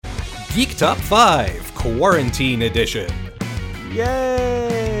Geek Top 5 Quarantine Edition.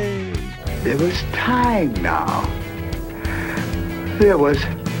 Yay! There was time now. There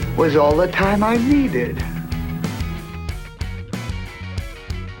was all the time I needed.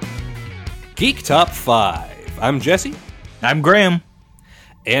 Geek Top 5. I'm Jesse. I'm Graham.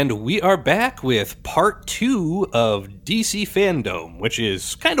 And we are back with part 2 of DC Fandom, which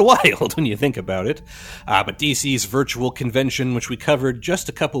is kind of wild when you think about it. But DC's virtual convention, which we covered just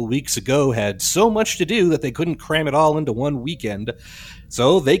a couple weeks ago, had so much to do that they couldn't cram it all into one weekend.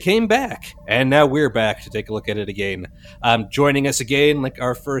 So they came back, and now we're back to take a look at it again. Joining us again, like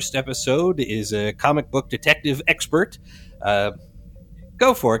our first episode, is a comic book detective expert.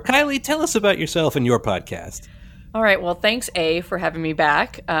 Go for it. Kylie, tell us about yourself and your podcast. All right. Well, thanks, A, for having me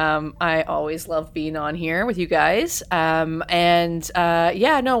back. I always love being on here with you guys. I have a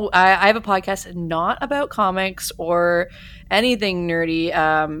podcast not about comics or anything nerdy,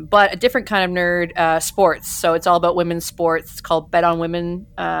 but a different kind of nerd, sports. So it's all about women's sports. It's called Bet on Women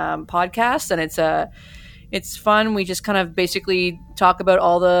podcast, and it's fun. We just kind of basically talk about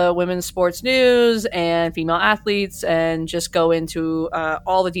all the women's sports news and female athletes and just go into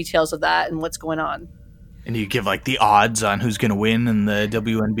all the details of that and what's going on. And you give like the odds on who's going to win in the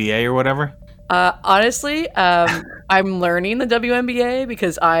WNBA or whatever? Honestly, I'm learning the WNBA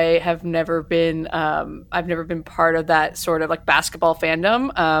because I've never been part of that sort of like basketball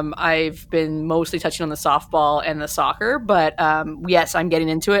fandom. I've been mostly touching on the softball and the soccer, but yes, I'm getting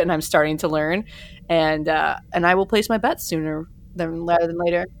into it and I'm starting to learn, and I will place my bets sooner rather than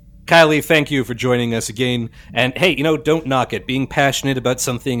later. Kylie, thank you for joining us again. And hey, don't knock it. Being passionate about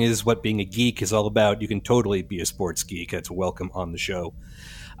something is what being a geek is all about. You can totally be a sports geek. That's welcome on the show.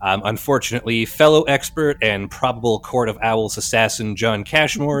 Unfortunately, fellow expert and probable Court of Owls assassin John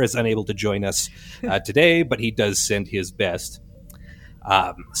Cashmore is unable to join us today, but he does send his best.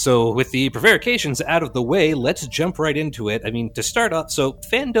 So with the prevarications out of the way, let's jump right into it. To start off, so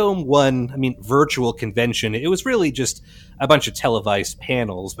Fandom 1, virtual convention, it was really just a bunch of televised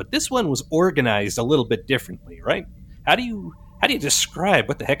panels, but this one was organized a little bit differently, right? How do you describe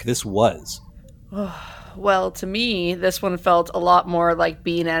what the heck this was? Well, to me, this one felt a lot more like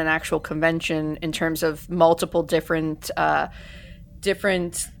being at an actual convention in terms of multiple different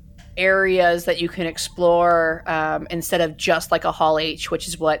areas that you can explore instead of just like a Hall H, which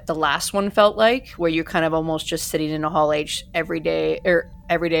is what the last one felt like, where you're kind of almost just sitting in a Hall H every day,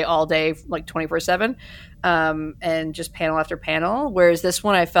 all day, like 24/7, and just panel after panel. Whereas this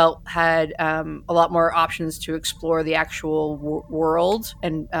one I felt had a lot more options to explore the actual world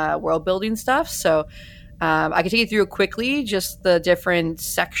and world building stuff. So I can take you through quickly just the different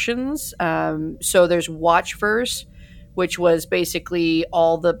sections. So there's Watchverse, which was basically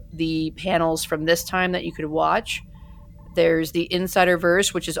all the panels from this time that you could watch. There's the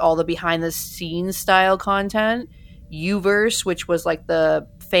Insiderverse, which is all the behind-the-scenes style content. Uverse, which was like the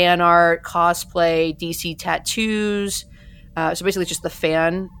fan art, cosplay, DC tattoos. So basically just the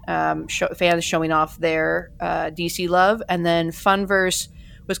fans showing off their DC love. And then Funverse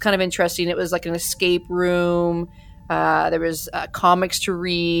was kind of interesting. It was like an escape room. There was comics to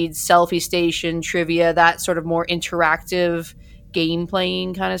read, selfie station, trivia, that sort of more interactive game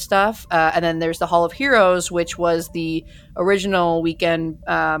playing kind of stuff. And then there's the Hall of Heroes, which was the original weekend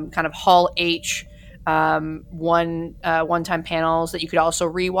kind of Hall H one-time panels that you could also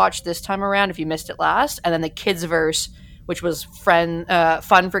rewatch this time around if you missed it last. And then the Kidsverse, which was fun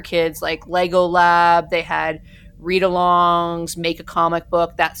for kids, like Lego Lab. They had read-alongs, make a comic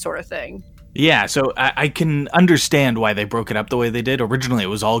book, that sort of thing. Yeah, so I can understand why they broke it up the way they did. Originally, it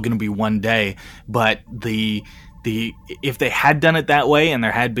was all going to be one day, but if they had done it that way and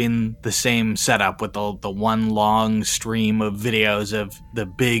there had been the same setup with the one long stream of videos of the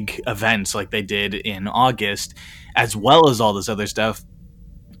big events like they did in August, as well as all this other stuff,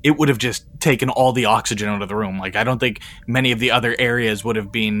 it would have just taken all the oxygen out of the room. Like, I don't think many of the other areas would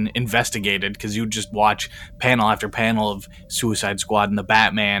have been investigated because you'd just watch panel after panel of Suicide Squad and the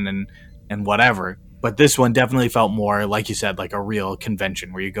Batman and whatever. But this one definitely felt more, like you said, like a real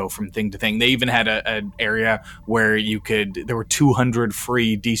convention where you go from thing to thing. They even had an area where there were 200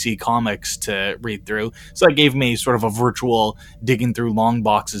 free DC comics to read through. So that gave me sort of a virtual digging through long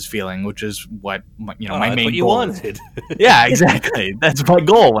boxes feeling, which is what my main what you goal wanted. Yeah, exactly. That's my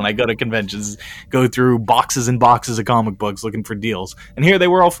goal when I go to conventions, go through boxes and boxes of comic books looking for deals. And here they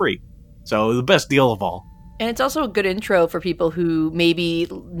were all free. So the best deal of all. And it's also a good intro for people who maybe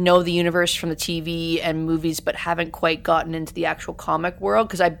know the universe from the TV and movies but haven't quite gotten into the actual comic world.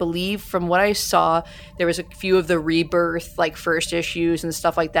 Because I believe from what I saw, there was a few of the Rebirth, like first issues and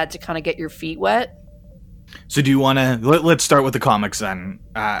stuff like that to kind of get your feet wet. So do you want to let's start with the comics then?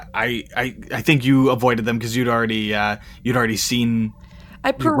 I think you avoided them because you'd already seen.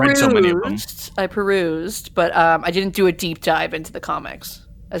 I read so many of them. I perused, but I didn't do a deep dive into the comics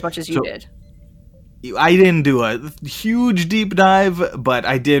as much as you did. I didn't do a huge deep dive, but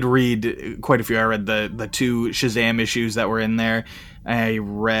I did read quite a few. I read the 2 Shazam issues that were in there. I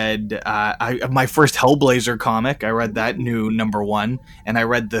read my first Hellblazer comic. I read that new #1, and I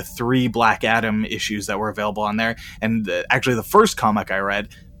read the 3 Black Adam issues that were available on there. And actually, the first comic I read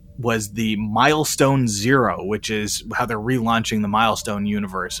was the Milestone Zero, which is how they're relaunching the Milestone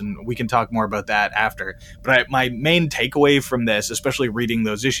universe, and we can talk more about that after. But my main takeaway from this, especially reading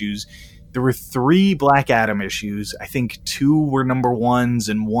those issues, there were 3 Black Adam issues. I think 2 were #1s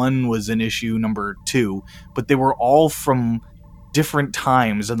and 1 was an issue #2, but they were all from different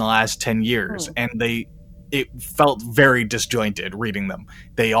times in the last 10 years, and it felt very disjointed reading them.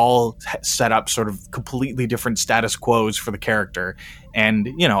 They all set up sort of completely different status quos for the character. And,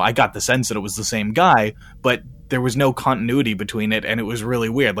 I got the sense that it was the same guy, but there was no continuity between it, and it was really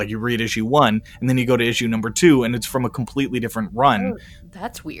weird. Like, you read issue 1, and then you go to issue #2, and it's from a completely different run. Oh,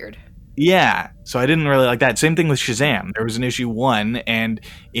 that's weird. Yeah, so I didn't really like that. Same thing with Shazam. There was an issue 1, and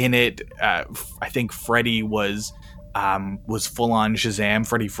in it, I think Freddy was full on Shazam.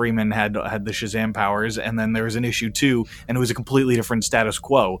 Freddie Freeman had the Shazam powers, and then there was an issue 2, and it was a completely different status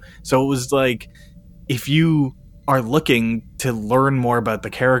quo. So it was like, if you are looking to learn more about the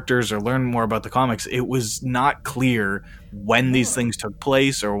characters or learn more about the comics, it was not clear when these things took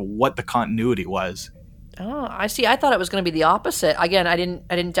place or what the continuity was. Oh, I see. I thought it was going to be the opposite. Again, I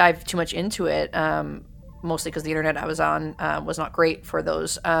didn't dive too much into it, mostly because the internet I was on was not great for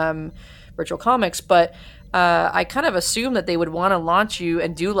those virtual comics. But I kind of assumed that they would want to launch you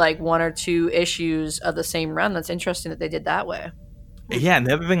and do like 1 or 2 issues of the same run. That's interesting that they did that way. Yeah, and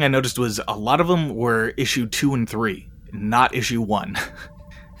the other thing I noticed was a lot of them were issue 2 and 3, not issue 1.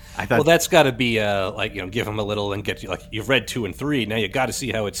 I thought, well, that's got to be give them a little and get you you've read 2 and 3. Now you got to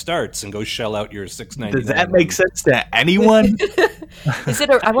see how it starts and go shell out your $6.99. Does that make sense to anyone? Is it?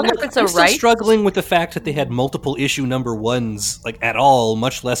 I wonder if it's I'm a still right. struggling with the fact that they had multiple issue #1s at all,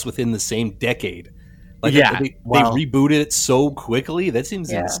 much less within the same decade. They rebooted it so quickly. That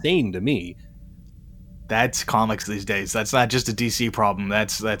seems insane to me. That's comics these days. That's not just a DC problem.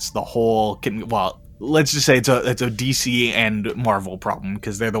 That's the whole. Well, let's just say it's a DC and Marvel problem,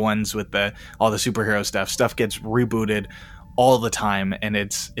 because they're the ones with all the superhero stuff. Stuff gets rebooted all the time, and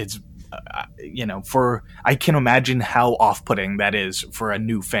it's I can imagine how off-putting that is for a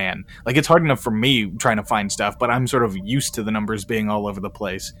new fan. Like, it's hard enough for me trying to find stuff, but I'm sort of used to the numbers being all over the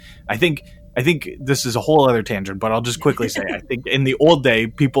place. I think this is a whole other tangent, but I'll just quickly say, I think in the old day,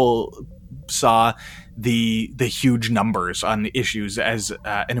 people saw the huge numbers on the issues as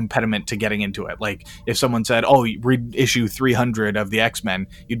an impediment to getting into it. Like, if someone said, "Oh, read issue 300 of the X-Men,"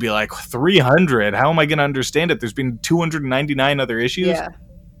 you'd be like, 300? How am I going to understand it? There's been 299 other issues. Yeah.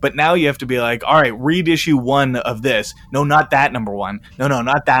 But now you have to be like, all right, read issue 1 of this. No, not that #1. No,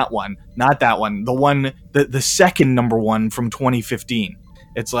 not that one. Not that one. The second #1 from 2015.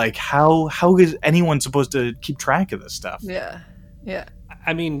 It's like, how is anyone supposed to keep track of this stuff? Yeah. Yeah.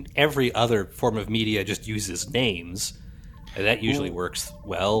 I mean, every other form of media just uses names. And that usually works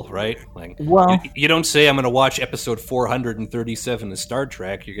well, right? You don't say, "I'm going to watch episode 437 of Star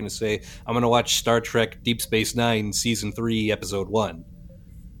Trek." You're going to say, "I'm going to watch Star Trek Deep Space Nine, Season 3, Episode 1.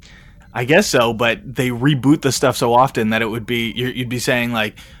 I guess so, but they reboot the stuff so often that it would be, you'd be saying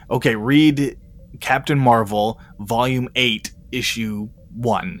like, okay, read Captain Marvel, Volume 8, Issue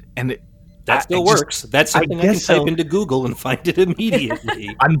 1. And that still works. That's something I can type into Google and find it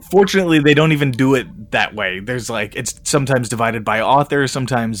immediately. Unfortunately, they don't even do it that way. There's it's sometimes divided by author.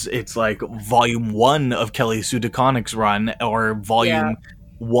 Sometimes it's like Volume 1 of Kelly Sue DeConnick's run, or Volume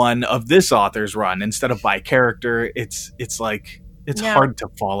 1 of this author's run, instead of by character. It's hard to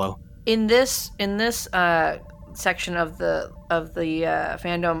follow. In this section of the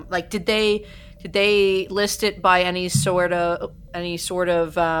fandom, did they list it by any sort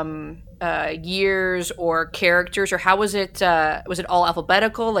of years or characters, or how was it? Was it all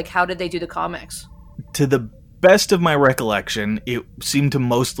alphabetical? How did they do the comics? To the best of my recollection, it seemed to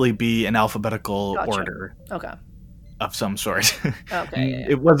mostly be an alphabetical order. Okay. Of some sort. Okay. Yeah.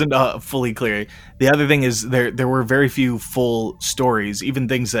 It wasn't fully clear. The other thing is there were very few full stories, even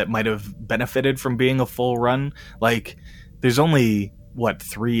things that might have benefited from being a full run. There's only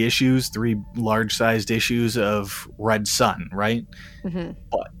 3 large-sized issues of Red Sun, right? Mm-hmm.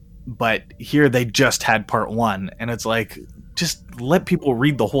 But here they just had part 1, and it's just let people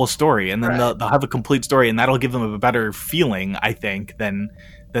read the whole story, and then they'll have a complete story, and that'll give them a better feeling, I think, than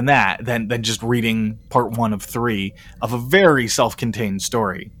than that, than just reading part 1 of 3 of a very self-contained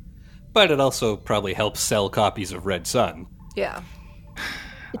story. But it also probably helps sell copies of Red Sun. Yeah.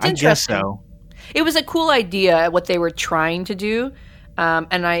 It's I interesting. guess so. It was a cool idea what they were trying to do,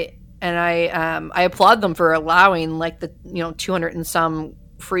 and I applaud them for allowing like the 200 and some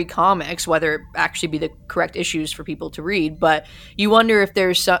free comics, whether it actually be the correct issues for people to read. But you wonder if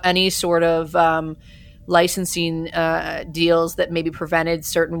there's any sort of licensing deals that maybe prevented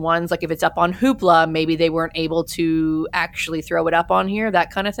certain ones, like if it's up on Hoopla, maybe they weren't able to actually throw it up on here,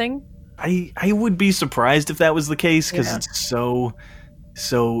 that kind of thing. I would be surprised if that was the case, because it's so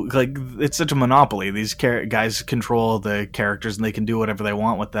like it's such a monopoly. These guys control the characters and they can do whatever they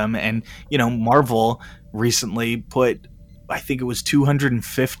want with them. And Marvel recently put, I think it was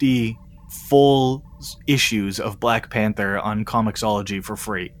 250 full issues of Black Panther on Comixology for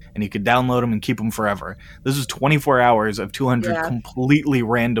free, and you could download them and keep them forever. This was 24 hours of 200 completely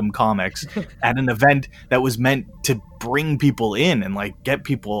random comics at an event that was meant to bring people in and like get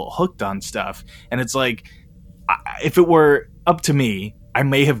people hooked on stuff. And it's like, if it were up to me, I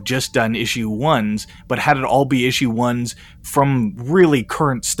may have just done issue 1s, but had it all be issue 1s from really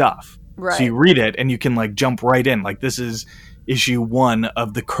current stuff. Right. So you read it and you can like jump right in. Like, this is issue 1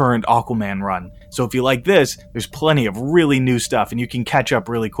 of the current Aquaman run. So if you like this, there's plenty of really new stuff and you can catch up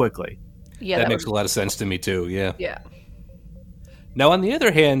really quickly. Yeah, that makes a lot of sense to me too. Yeah. Yeah. Now, on the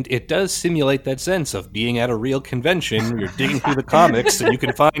other hand, it does simulate that sense of being at a real convention where you're digging through the comics and you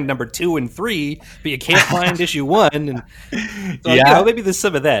can find number 2 and 3, but you can't find issue 1. And so, maybe there's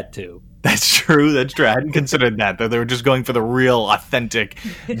some of that too. That's true. I hadn't considered that, though. They were just going for the real, authentic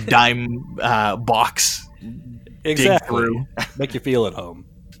dime box. Exactly. Dig through. Make you feel at home.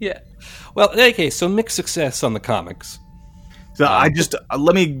 Yeah. Well, in any case, so mixed success on the comics. So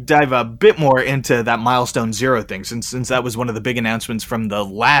let me dive a bit more into that Milestone Zero thing, since that was one of the big announcements from the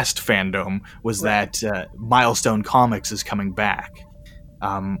last fandom, was that Milestone Comics is coming back.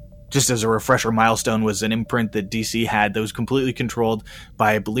 Just as a refresher, Milestone was an imprint that DC had that was completely controlled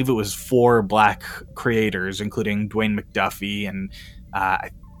by, I believe it was 4 black creators, including Dwayne McDuffie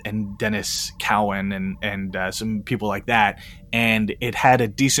and Dennis Cowan and some people like that. And it had a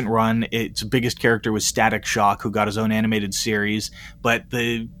decent run. Its biggest character was Static Shock, who got his own animated series, but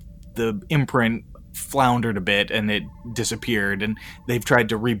the imprint floundered a bit and it disappeared, and they've tried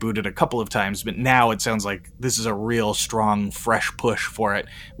to reboot it a couple of times, but now it sounds like this is a real strong, fresh push for it,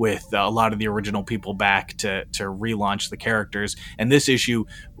 with a lot of the original people back to relaunch the characters. And this issue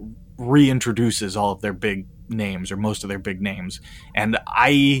reintroduces all of their big names, or most of their big names. And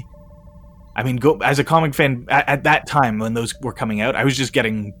I mean, as a comic fan, at that time when those were coming out, I was just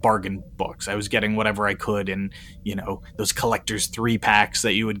getting bargain books. I was getting whatever I could in, those collector's 3-packs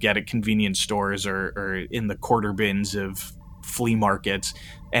that you would get at convenience stores or in the quarter bins of flea markets.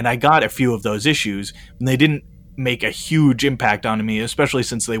 And I got a few of those issues, and they didn't make a huge impact on me, especially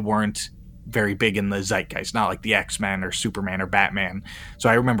since they weren't very big in the zeitgeist, not like the X-Men or Superman or Batman. So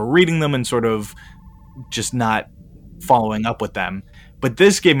I remember reading them and sort of just not following up with them. But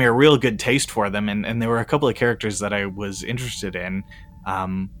this gave me a real good taste for them, and there were a couple of characters that I was interested in.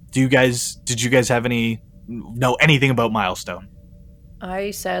 Did you guys know anything about Milestone?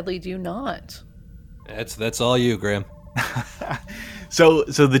 I sadly do not. That's all you, Graham. So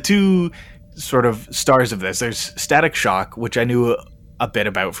the two sort of stars of this, there's Static Shock, which I knew a bit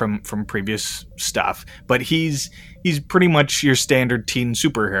about from previous stuff, but he's pretty much your standard teen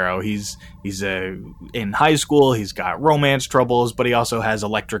superhero. He's in high school. He's got romance troubles, but he also has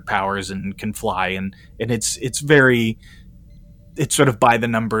electric powers and can fly. And it's sort of by the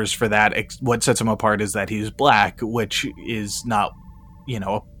numbers for that. What sets him apart is that he's black, which is not,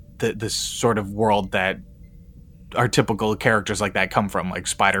 this sort of world that our typical characters like that come from, like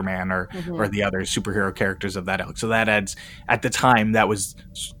Spider-Man or the other superhero characters of that ilk. So that adds, at the time, that was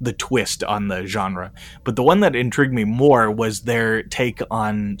the twist on the genre. But the one that intrigued me more was their take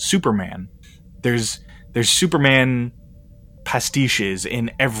on Superman. There's Superman pastiches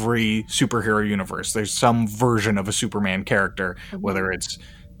in every superhero universe. There's some version of a Superman character, whether it's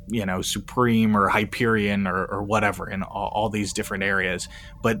Supreme or Hyperion or whatever, in all these different areas.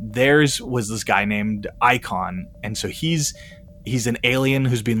 But theirs was this guy named Icon, and so he's an alien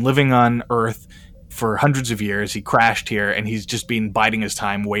who's been living on Earth for hundreds of years. He crashed here, and he's just been biding his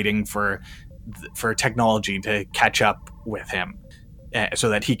time, waiting for technology to catch up with him, so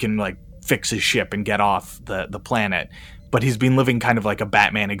that he can fix his ship and get off the planet. But he's been living kind of like a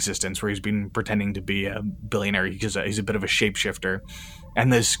Batman existence, where he's been pretending to be a billionaire because he's a bit of a shapeshifter.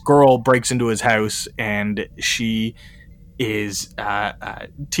 And this girl breaks into his house, and she is a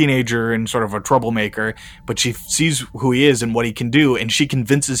teenager and sort of a troublemaker, but she sees who he is and what he can do, and she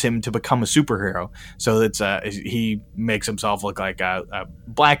convinces him to become a superhero. So he makes himself look like a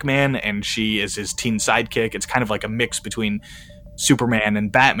black man, and she is his teen sidekick. It's kind of like a mix between Superman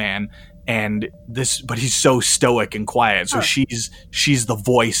and Batman, but he's so stoic and quiet. So she's the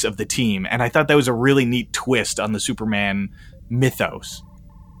voice of the team, and I thought that was a really neat twist on the Superman mythos.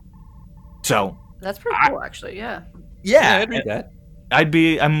 So that's pretty cool, actually. Yeah. Yeah, I'd read that.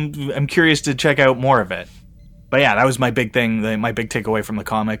 I'm curious to check out more of it. But yeah, that was my big thing, my big takeaway from the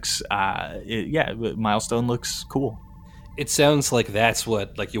comics. Milestone looks cool. It sounds like that's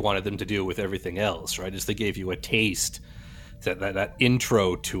what you wanted them to do with everything else, right? Is they gave you a taste, that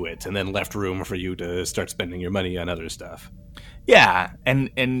intro to it, and then left room for you to start spending your money on other stuff. Yeah,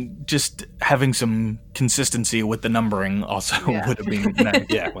 and just having some consistency with the numbering also would have been nice.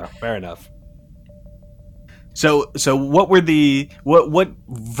 Yeah, well, fair enough. So what were what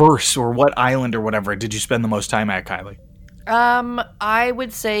verse or what island or whatever did you spend the most time at, Kylie? I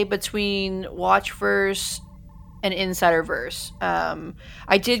would say between Watchverse and Insiderverse.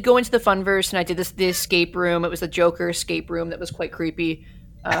 I did go into the Funverse and I did the escape room. It was the Joker escape room that was quite creepy.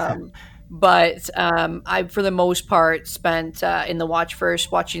 But I, for the most part, spent in the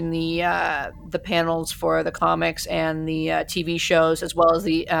Watchverse watching the panels for the comics and the TV shows, as well as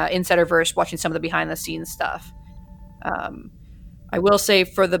the Insiderverse watching some of the behind-the-scenes stuff. I will say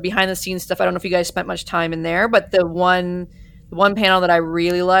for the behind-the-scenes stuff, I don't know if you guys spent much time in there, but the one panel that I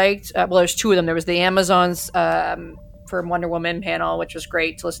really liked, well, there's two of them. There was the Amazons for Wonder Woman panel, which was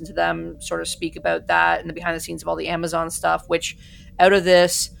great to listen to them sort of speak about that and the behind-the-scenes of all the Amazon stuff, which out of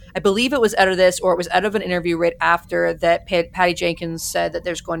this... I believe it was out of this, or it was out of an interview right after that Patty Jenkins said that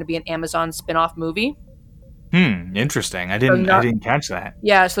there's going to be an Amazon spin-off movie. Interesting. I didn't catch that.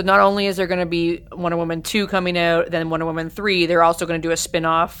 Yeah, so not only is there going to be Wonder Woman 2 coming out, then Wonder Woman 3, they're also going to do a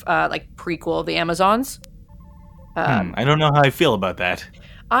spin-off, prequel of the Amazons. I don't know how I feel about that.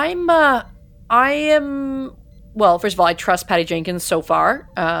 I am... Well, first of all, I trust Patty Jenkins so far.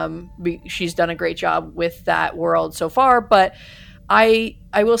 She's done a great job with that world so far, but...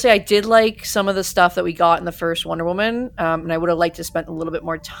 I will say I did like some of the stuff that we got in the first Wonder Woman, and I would have liked to spend a little bit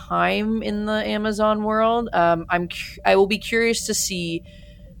more time in the Amazon world. I will be curious to see.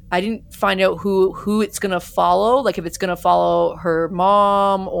 I didn't find out who it's going to follow, like if it's going to follow her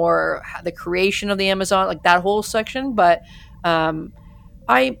mom or the creation of the Amazon, like that whole section. But I'm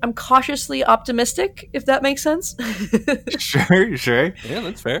cautiously optimistic, if that makes sense. Sure. Yeah,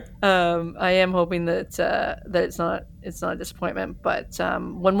 that's fair. I am hoping that it's not a disappointment. But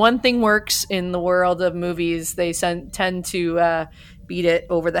when one thing works in the world of movies, they tend to beat it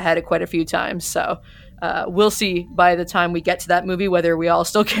over the head quite a few times. So we'll see by the time we get to that movie whether we all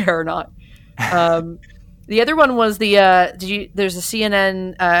still care or not. The other one was there's a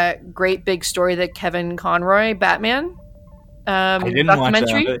CNN great big story that Kevin Conroy, Batman. I didn't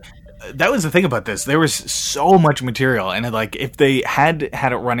documentary. Watch that. That was the thing about this. There was so much material, and if they had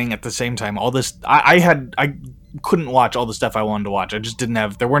it running at the same time, all this I couldn't watch all the stuff I wanted to watch. I just didn't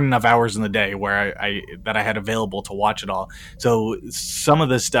have. There weren't enough hours in the day where I had available to watch it all. So some of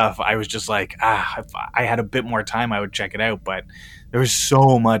this stuff I was just like, if I had a bit more time, I would check it out. But there was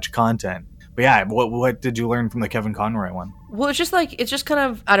so much content. But yeah, what did you learn from the Kevin Conroy one? Well, it's just kind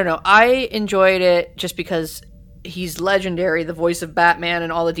of, I don't know. I enjoyed it just because he's legendary, the voice of Batman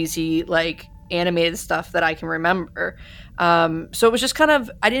and all the DC animated stuff that I can remember. So it was just kind of,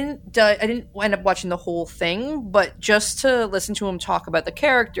 I didn't end up watching the whole thing, but just to listen to him talk about the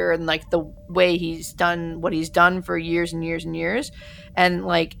character and the way he's done what he's done for years and years and years, and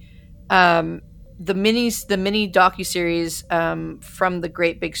the mini docuseries from The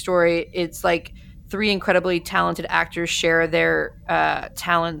Great Big Story. It's three incredibly talented actors share their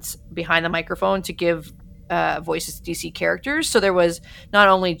talents behind the microphone to give voices to DC characters. So there was not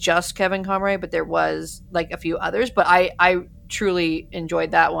only just Kevin Conroy, but there was a few others. But I truly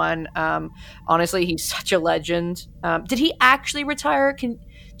enjoyed that one. Honestly, he's such a legend. Did he actually retire? Do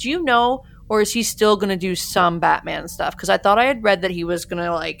you know? Or is he still going to do some Batman stuff? Because I thought I had read that he was going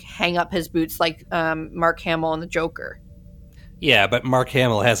to hang up his boots like Mark Hamill and the Joker. Yeah, but Mark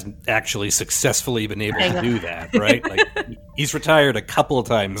Hamill hasn't actually successfully been able to do that, right? He's retired a couple of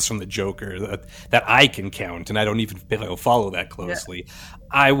times from the Joker that I can count, and I don't even follow that closely. Yeah.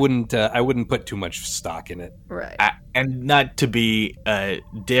 I wouldn't put too much stock in it, right? And not to be a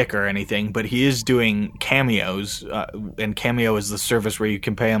dick or anything, but he is doing cameos, and Cameo is the service where you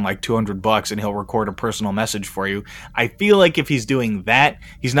can pay him $200 and he'll record a personal message for you. I feel like if he's doing that,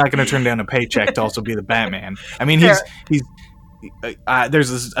 he's not going to turn down a paycheck to also be the Batman. I mean, there's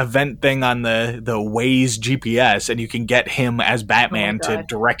this event thing on the Waze GPS, and you can get him as Batman to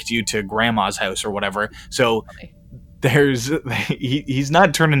direct you to Grandma's house or whatever. So he's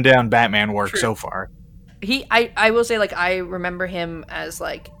not turning down Batman work so far. I will say, like, I remember him as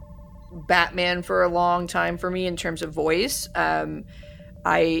like Batman for a long time for me in terms of voice.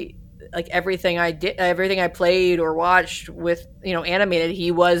 I like everything I played or watched with, animated,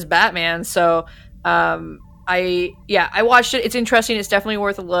 he was Batman. So I watched it. It's interesting. It's definitely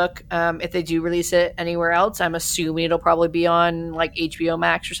worth a look. If they do release it anywhere else, I'm assuming it'll probably be on like HBO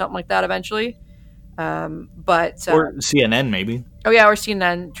Max or something like that eventually. Or CNN maybe. Oh yeah, or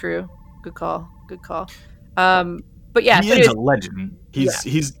CNN. True. Good call. But yeah, he is a legend.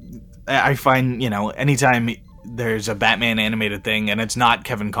 He's. I find anytime there's a Batman animated thing and it's not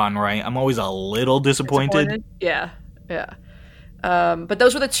Kevin Conroy, I'm always a little disappointed. Yeah. But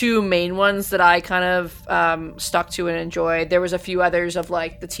those were the two main ones that I kind of stuck to and enjoyed. There was a few others of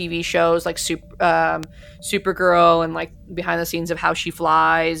like the TV shows, like Supergirl, and like behind the scenes of how she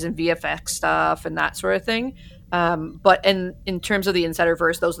flies and VFX stuff and that sort of thing. But in terms of the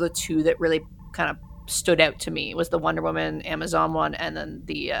Insiderverse, those are the two that really kind of stood out to me. Was the Wonder Woman Amazon one, and then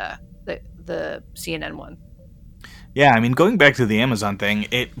the CNN one. Yeah, I mean, going back to the Amazon thing,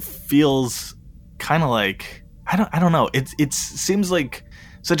 it feels kind of like I don't know. It seems like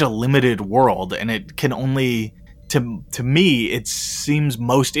such a limited world, and it can only to me it seems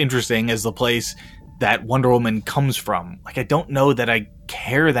most interesting as the place that Wonder Woman comes from. Like, I don't know that I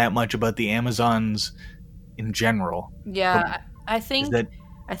care that much about the Amazons in general. Yeah, I think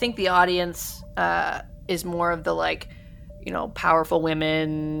the audience is more of the like, powerful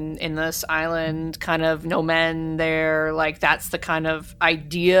women in this island, kind of no men there. Like, that's the kind of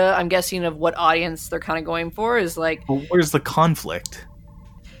idea, I'm guessing, of what audience they're kind of going for, is like... Well, where's the conflict?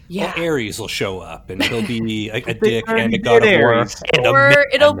 Yeah. Well, Ares will show up, and he'll be a dick and a god of war. Or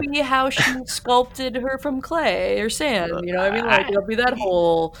it'll be how she sculpted her from clay or sand. You know what I mean? Like, it'll be that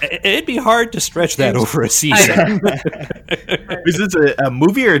whole... It'd be hard to stretch that over a season. Is this a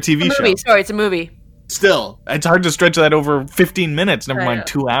movie or a TV show? Sorry, it's a movie. Still, it's hard to stretch that over 15 minutes, never mind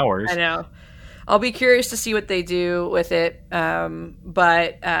 2 hours. I know. I'll be curious to see what they do with it,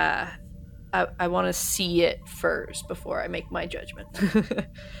 but I want to see it first before I make my judgment.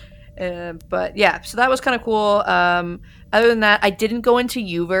 But yeah, so that was kind of cool. Other than that, I didn't go into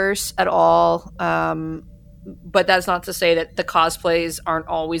Uverse at all, but that's not to say that the cosplays aren't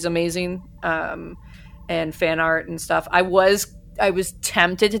always amazing, and fan art and stuff. I was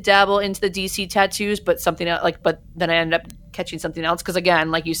tempted to dabble into the DC tattoos, but but then I ended up catching something else because, again,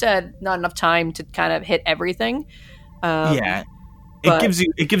 like you said, not enough time to kind of hit everything.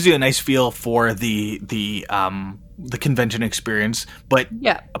 It gives you a nice feel for the convention experience. But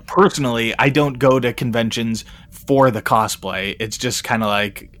personally, I don't go to conventions for the cosplay. It's just kind of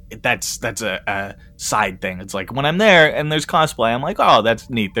like that's a side thing. It's like when I'm there and there's cosplay, I'm like, oh, that's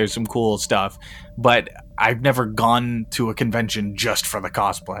neat. There's some cool stuff. But I've never gone to a convention just for the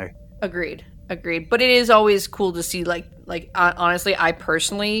cosplay. Agreed. But it is always cool to see, like honestly, I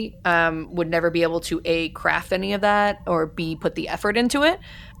personally would never be able to A, craft any of that, or B, put the effort into it.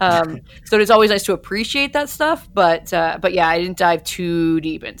 So it's always nice to appreciate that stuff. But yeah, I didn't dive too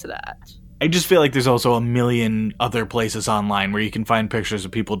deep into that. I just feel like there's also a million other places online where you can find pictures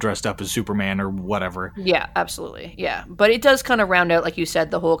of people dressed up as Superman or whatever. Yeah, absolutely. Yeah. But it does kind of round out, like you said,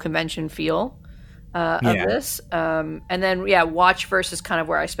 the whole convention feel of this. And then, Watchverse is kind of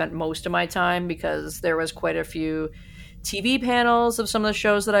where I spent most of my time because there was quite a few TV panels of some of the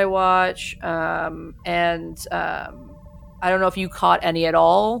shows that I watch. I don't know if you caught any at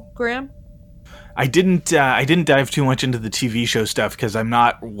all, Graham? I didn't dive too much into the TV show stuff because I'm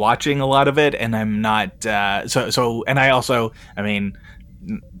not watching a lot of it, and I'm not and I also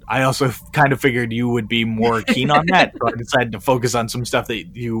kind of figured you would be more keen on that, so I decided to focus on some stuff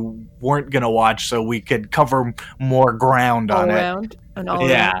that you weren't going to watch so we could cover more ground on it.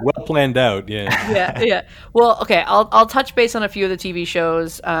 Well planned out, yeah. Well, okay, I'll touch base on a few of the TV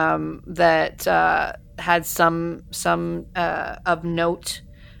shows that had some of note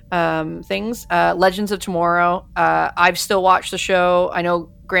things. Legends of Tomorrow. I've still watched the show. I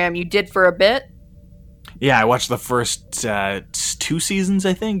know, Graham, you did for a bit. Yeah, I watched the first 2 seasons,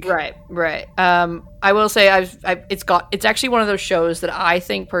 I think. Right. I will say it's actually one of those shows that I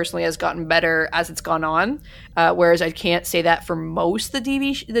think personally has gotten better as it's gone on. Whereas I can't say that for most of the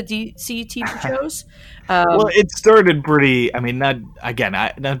DC TV shows. Well, it started pretty. I mean, I'm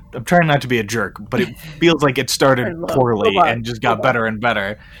trying not to be a jerk, but it feels like it started poorly and just got better and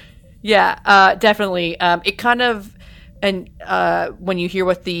better. Yeah, definitely. It kind of and when you hear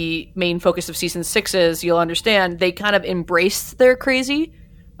what the main focus of season 6 is, you'll understand they kind of embraced their crazy,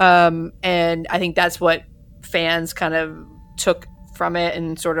 and I think that's what fans kind of took from it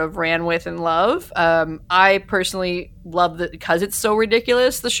and sort of ran with and love. I personally love that because it's so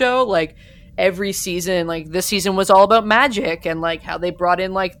ridiculous, the show. Like, every season, like this season was all about magic, and like how they brought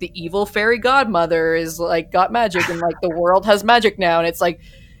in like the evil fairy godmother is like got magic, and like the world has magic now, and it's like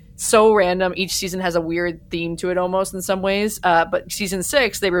so random. Each season has a weird theme to it almost in some ways, but season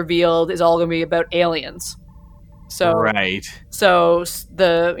 6 they revealed is all going to be about aliens. So the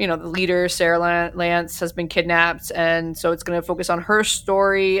the leader, Sarah Lance, has been kidnapped, and so it's going to focus on her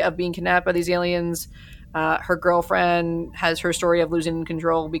story of being kidnapped by these aliens. Her girlfriend has her story of losing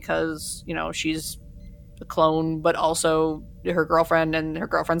control because she's a clone, but also her girlfriend, and her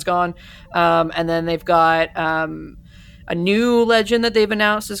girlfriend's gone. And then they've got a new legend that they've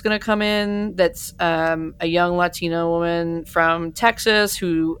announced is going to come in. That's a young Latino woman from Texas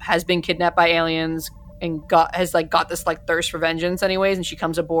who has been kidnapped by aliens and has got this like thirst for vengeance anyways, and she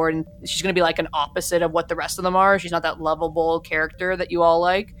comes aboard, and she's going to be like an opposite of what the rest of them are. She's not that lovable character that you all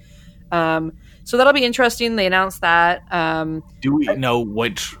like. So that'll be interesting. They announced that. Do we know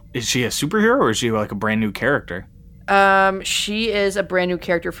is she a superhero, or is she like a brand new character? She is a brand new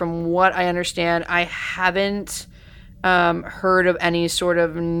character from what I understand. I haven't heard of any sort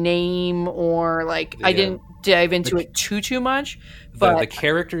of name, or like I didn't dive into it too much. But the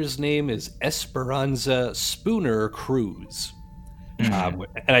character's name is Esperanza Spooner Cruz. And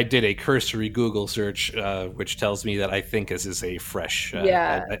I did a cursory Google search, which tells me that I think this is a fresh.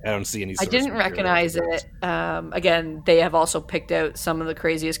 I don't see any. I didn't recognize it. Again, they have also picked out some of the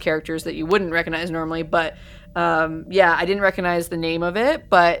craziest characters that you wouldn't recognize normally. But I didn't recognize the name of it.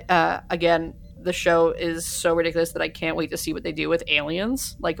 But again, the show is so ridiculous that I can't wait to see what they do with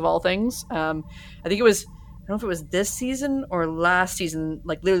aliens, like of all things. I think it was. I don't know if it was this season or last season,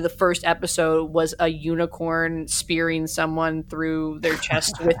 like literally the first episode was a unicorn spearing someone through their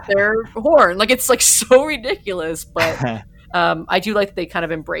chest with their horn. Like, it's like so ridiculous, but I do like that they kind of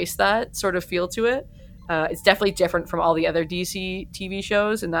embrace that sort of feel to it. It's definitely different from all the other DC TV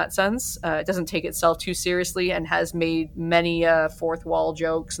shows in that sense. It doesn't take itself too seriously and has made many fourth wall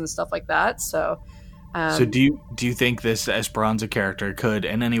jokes and stuff like that. So do you think this Esperanza character could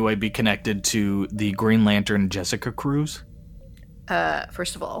in any way be connected to the Green Lantern Jessica Cruz?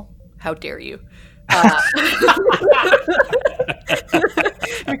 First of all, how dare you?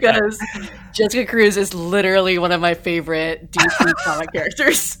 Because Jessica Cruz is literally one of my favorite DC comic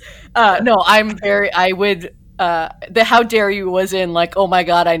characters. I would. The how dare you was in like, oh my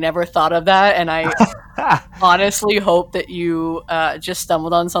god, I never thought of that, and I honestly hope that you just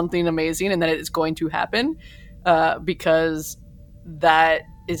stumbled on something amazing and that it is going to happen, because that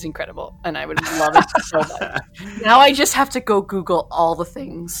is incredible and I would love it so much. Now I just have to go Google all the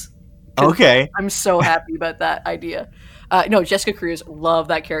things. Okay. I'm so happy about that idea. No, Jessica Cruz, love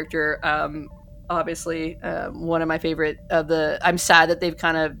that character. Obviously, one of my favorite of the. I'm sad that they've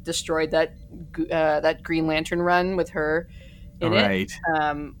kind of destroyed that Green Lantern run with her in it,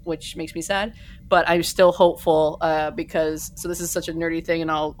 which makes me sad. But I'm still hopeful because this is such a nerdy thing, and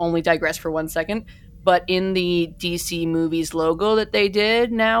I'll only digress for 1 second. But in the DC movies logo that they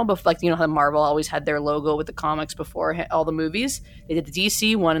did now, like how Marvel always had their logo with the comics before all the movies, they did the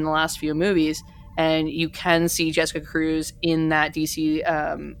DC one in the last few movies. And you can see Jessica Cruz in that DC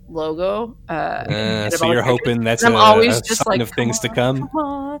logo. So you're hoping that's I'm always just sign like, of things to come?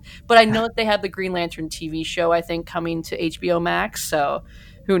 But I know that they have the Green Lantern TV show, I think, coming to HBO Max. So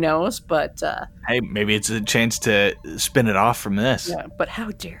who knows? But hey, maybe it's a chance to spin it off from this. Yeah, but how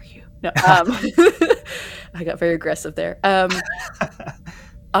dare you? No, I got very aggressive there.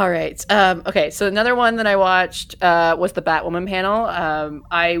 All right. Okay. So another one that I watched was the Batwoman panel.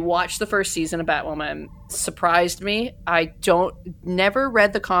 I watched the first season of Batwoman. Surprised me. I never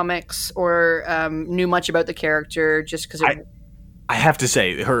read the comics or knew much about the character just because. I have to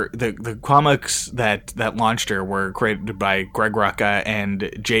say, the comics that launched her were created by Greg Rucka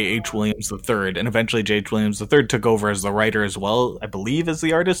and J.H. Williams III, and eventually J.H. Williams III took over as the writer as well, I believe, as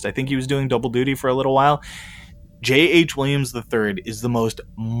the artist. I think he was doing double duty for a little while. J.H. Williams III is the most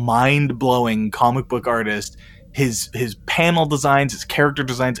mind-blowing comic book artist. His panel designs, his character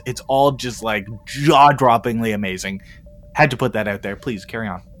designs, it's all just like jaw-droppingly amazing. Had to put that out there. Please, carry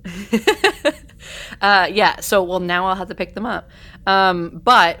on. Now I'll have to pick them up.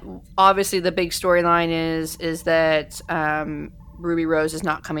 But obviously the big storyline is that Ruby Rose is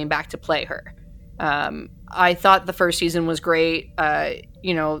not coming back to play her. I thought the first season was great. I've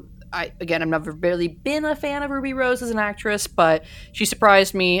never really been a fan of Ruby Rose as an actress, but she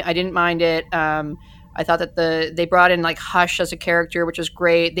surprised me. I didn't mind it. I thought that they brought in like Hush as a character, which was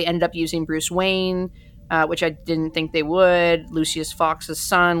great. They ended up using Bruce Wayne, which I didn't think they would. Lucius Fox's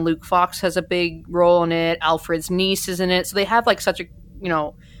son, Luke Fox, has a big role in it. Alfred's niece is in it. So they have like such a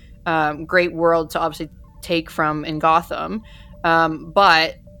great world to obviously take from in Gotham.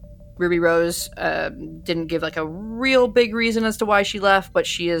 But Ruby Rose didn't give like a real big reason as to why she left, but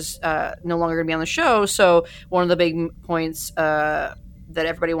she is no longer going to be on the show. So one of the big points that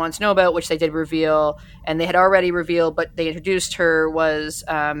everybody wants to know about, which they did reveal, and they had already revealed, but they introduced her, was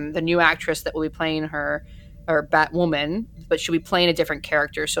the new actress that will be playing her, or Batwoman, but she'll be playing a different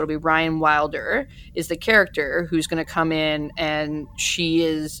character. So it'll be Ryan Wilder is the character who's going to come in, and she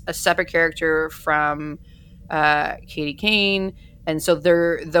is a separate character from Katie Kane. And so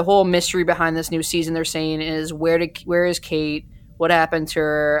the whole mystery behind this new season, they're saying, is where is Kate? What happened to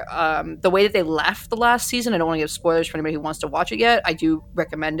her? The way that they left the last season, I don't want to give spoilers for anybody who wants to watch it yet. I do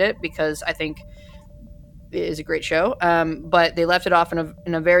recommend it because I think it is a great show. But they left it off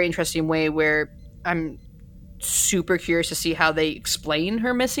in a very interesting way where I'm super curious to see how they explain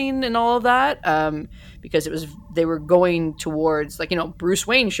her missing and all of that. Because they were going towards, like, Bruce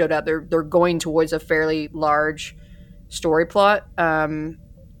Wayne showed up. They're going towards a fairly large story plot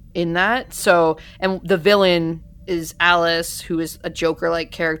in that. So, and the villain is Alice, who is a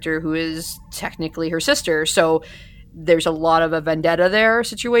Joker-like character who is technically her sister. So there's a lot of a vendetta there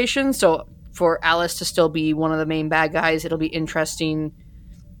situation. So for Alice to still be one of the main bad guys, it'll be interesting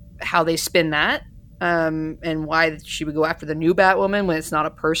how they spin that, and why she would go after the new Batwoman when it's not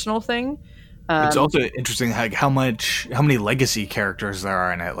a personal thing. It's also interesting how many legacy characters there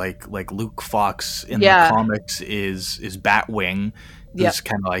are in it. Like Luke Fox in the comics is Batwing. It's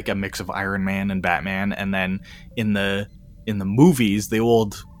kind of like a mix of Iron Man and Batman, and then in the movies, the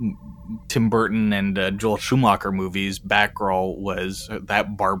old Tim Burton and Joel Schumacher movies, Batgirl was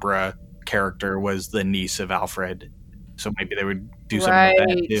that Barbara character was the niece of Alfred. So maybe they would do something like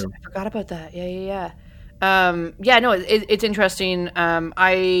that too. I forgot about that. Yeah. No, it's interesting.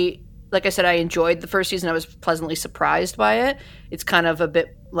 Like I said, I enjoyed the first season. I was pleasantly surprised by it. It's kind of a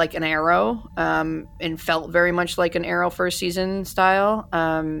bit like an Arrow, and felt very much like an Arrow first season style.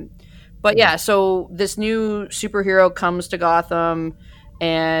 But yeah, so this new superhero comes to Gotham,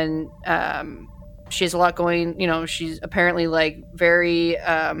 and she has a lot going. She's apparently like very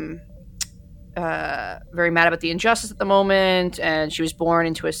mad about the injustice at the moment, and she was born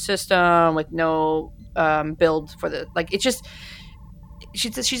into a system with no build for the, like, it's just.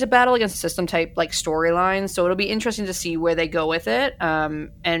 She's a battle against the system type like storyline, so it'll be interesting to see where they go with it,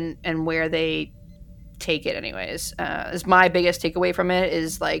 and where they take it. Anyways, is my biggest takeaway from it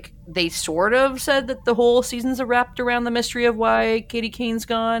is like they sort of said that the whole season's wrapped around the mystery of why Katie Kane's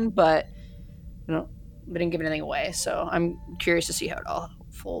gone, but they didn't give anything away. So I'm curious to see how it all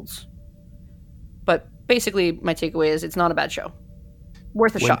folds. But basically, my takeaway is it's not a bad show,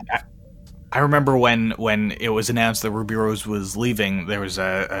 worth a shot. I remember when it was announced that Ruby Rose was leaving, there was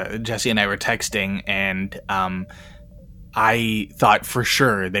Jesse and I were texting, and I thought for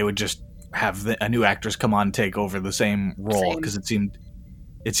sure they would just have a new actress come on and take over the same role, because it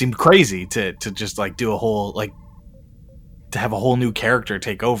seemed crazy to just like do a whole, like, to have a whole new character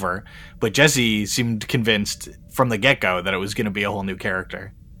take over. But Jesse seemed convinced from the get-go that it was going to be a whole new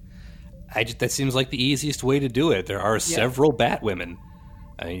character. That seems like the easiest way to do it. There are several Batwomen.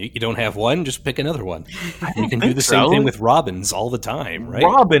 You don't have one, just pick another one. You can do the same thing with Robins all the time, right?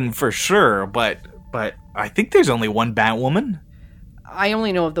 Robin for sure, but I think there's only one Batwoman. I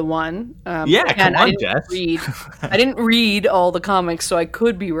only know of the one. Come on, Jess. I didn't read all the comics, so I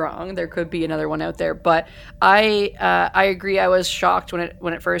could be wrong. There could be another one out there, but I agree. I was shocked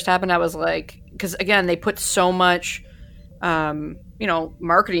when it first happened. I was like, because again, they put so much,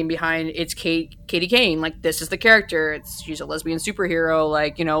 marketing behind it's Katie Kane. Like, this is the character. She's a lesbian superhero.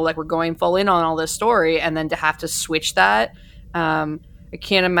 Like, like we're going full in on all this story, and then to have to switch that, I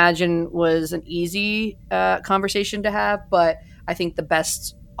can't imagine was an easy conversation to have. But I think the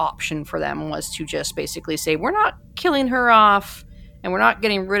best option for them was to just basically say, we're not killing her off, and we're not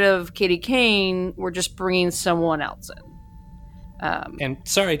getting rid of Katie Kane. We're just bringing someone else in. And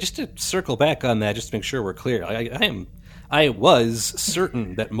sorry, just to circle back on that, just to make sure we're clear, I was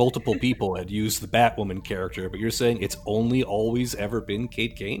certain that multiple people had used the Batwoman character, but you're saying it's only always ever been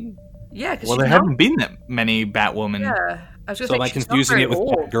Kate Kane? Yeah. Well, there haven't been that many Batwoman. Yeah. So am I confusing it with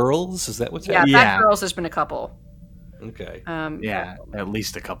Batgirls? Is that what's happening? Yeah, Batgirls has been a couple. Okay. At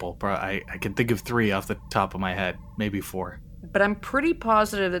least a couple. I can think of 3 off the top of my head, maybe 4. But I'm pretty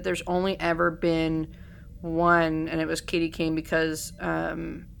positive that there's only ever been one, and it was Katie Kane, because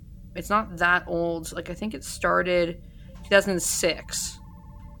it's not that old. Like, I think it started 2006.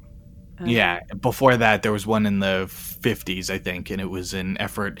 Yeah, before that there was one in the 50s, I think, and it was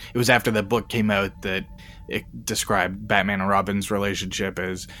after the book came out that it described Batman and Robin's relationship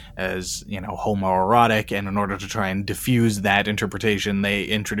as homoerotic, and in order to try and diffuse that interpretation, they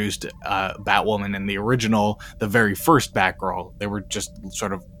introduced Batwoman in the very first Batgirl. They were just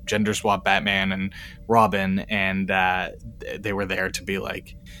sort of gender swap Batman and Robin, and they were there to be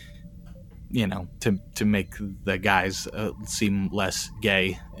like, to make the guys seem less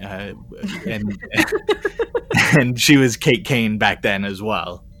gay, and and she was Kate Kane back then as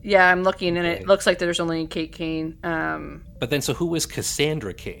well. Yeah, I'm looking, and it looks like there's only Kate Kane. But then, so who was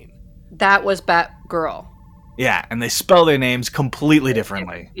Cassandra Cain? That was Batgirl. Yeah, and they spell their names completely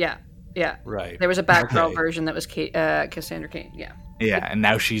differently. Yeah. Right. There was a Batgirl version that was Cassandra Cain. Yeah. Yeah, and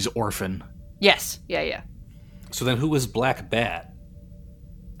now she's Orphan. Yes. Yeah. So then, who was Black Bat?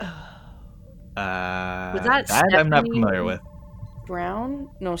 Was that I'm not familiar with. Brown?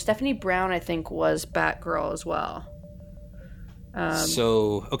 No, Stephanie Brown, I think, was Batgirl as well.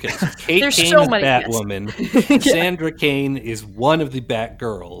 So Kate There's Kane so is many, Batwoman. yes. Cassandra Cain is one of the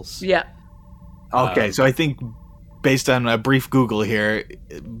Batgirls. Yeah. Okay, so I think based on a brief Google here,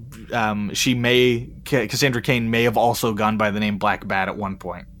 Cassandra Cain may have also gone by the name Black Bat at one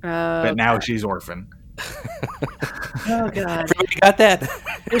point, but now she's Orphan. Oh God! Everybody got that?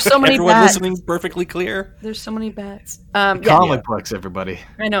 There's so many Everyone bats. listening perfectly clear? There's so many bats. Comic books, everybody.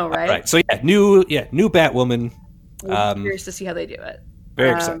 I know, right? Right. So new Batwoman. We're curious to see how they do it.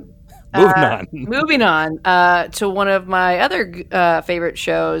 Very excited. Moving on to one of my other favorite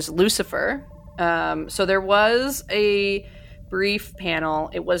shows, Lucifer. So there was a brief panel.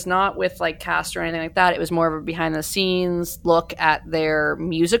 It was not with like cast or anything like that. It was more of a behind the scenes look at their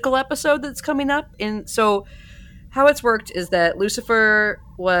musical episode that's coming up. And so how it's worked is that Lucifer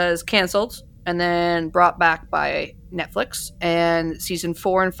was canceled and then brought back by Netflix, and season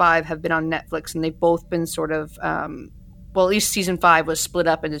 4 and 5 have been on Netflix, and they've both been sort of at least season 5 was split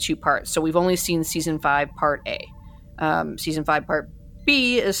up into 2 parts. So we've only seen season 5 part A. Season 5 part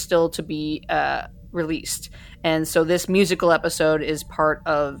B is still to be released. And so this musical episode is part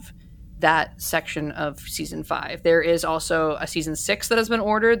of that section of season 5. There is also a season 6 that has been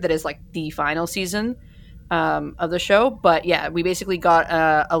ordered that is like the final season of the show. But yeah, we basically got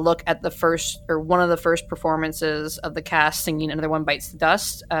a look at one of the first performances of the cast singing Another One Bites the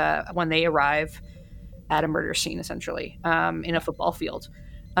Dust when they arrive at a murder scene, essentially, in a football field.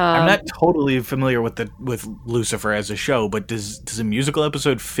 I'm not totally familiar with Lucifer as a show, but does a musical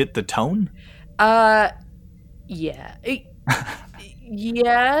episode fit the tone? Yeah.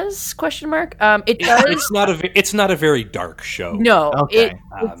 Yes? Question mark. It does. It's not a very dark show. No. Okay.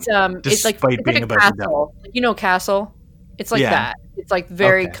 It's like a Castle. Castle. It's like that. It's like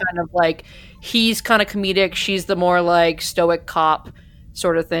very kind of like he's kind of comedic. She's the more like stoic cop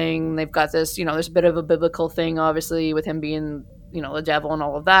sort of thing. They've got this. There's a bit of a biblical thing, obviously, with him being the devil and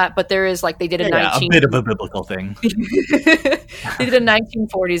all of that, but there is like they did a bit of a biblical thing. They did a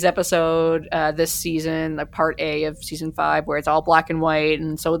 1940s episode this season, like part A of season 5, where it's all black and white,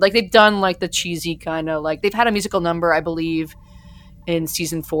 and so like they've done like the cheesy kind of like they've had a musical number, I believe, in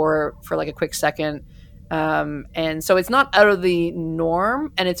season 4 for like a quick second, and so it's not out of the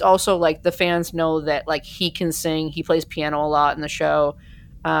norm, and it's also like the fans know that like he can sing, he plays piano a lot in the show.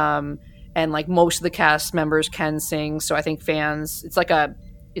 And like most of the cast members can sing, so I think fans, it's like a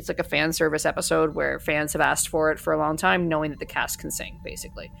fan service episode where fans have asked for it for a long time, knowing that the cast can sing,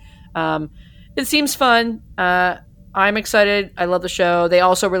 basically. It seems fun. I'm excited. I love the show. They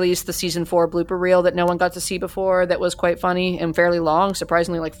also released the season 4 blooper reel that no one got to see before. That was quite funny and fairly long,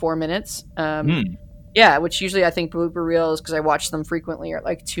 surprisingly, like 4 minutes. Yeah, which usually I think blooper reels, because I watch them frequently, are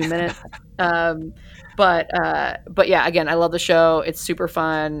like 2 minutes. But yeah, again, I love the show. It's super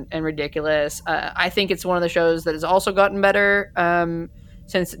fun and ridiculous. I think it's one of the shows that has also gotten better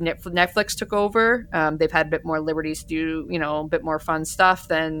since Netflix took over. They've had a bit more liberties to do, a bit more fun stuff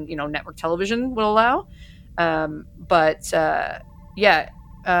than, network television will allow.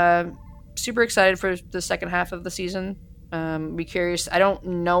 Super excited for the second half of the season. Be curious. I don't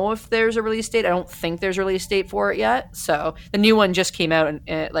know if there's a release date. I don't think there's a release date for it yet. So the new one just came out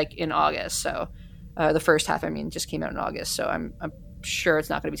in August. So the first half, just came out in August. So I'm sure it's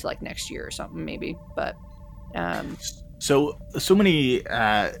not going to be till like next year or something, maybe. But so many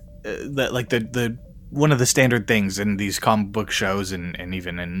the one of the standard things in these comic book shows and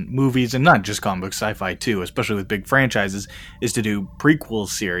even in movies, and not just comic book, sci-fi too, especially with big franchises, is to do prequel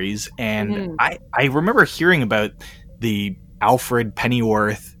series. And I remember hearing about the Alfred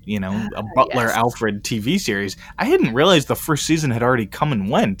Pennyworth, a Butler Yes. Alfred TV series. I hadn't realized the first season had already come and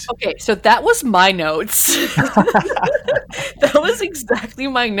went. Okay, so that was my notes. That was exactly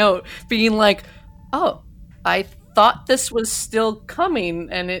my note, being like, oh, I thought this was still coming,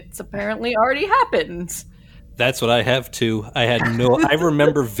 and it's apparently already happened. That's what I have too. I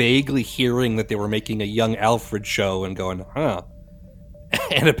remember vaguely hearing that they were making a young Alfred show and going, huh.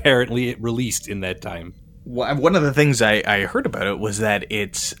 And apparently it released in that time. One of the things I heard about it was that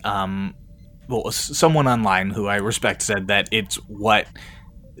it's, someone online who I respect said that it's what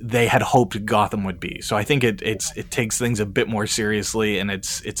they had hoped Gotham would be. So I think it takes things a bit more seriously, and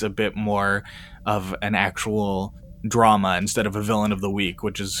it's a bit more of an actual drama instead of a villain of the week,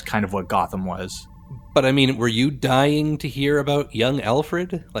 which is kind of what Gotham was. But I mean, were you dying to hear about young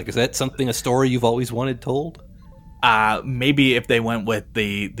Alfred? Like, is that a story you've always wanted told? Maybe if they went with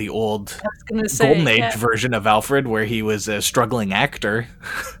the old I was gonna say, Golden Age version of Alfred, where he was a struggling actor,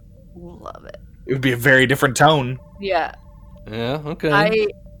 Love it. it would be a very different tone. Yeah. Yeah, okay.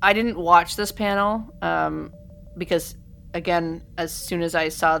 I didn't watch this panel because, again, as soon as I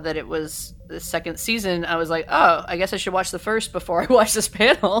saw that it was the second season, I was like, oh, I guess I should watch the first before I watch this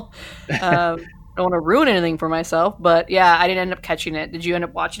panel. I don't want to ruin anything for myself, but yeah, I didn't end up catching it. Did you end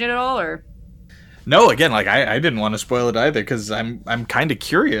up watching it at all, or? No, again, like I didn't want to spoil it either because I'm kind of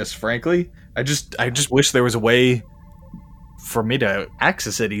curious, frankly. I just wish there was a way for me to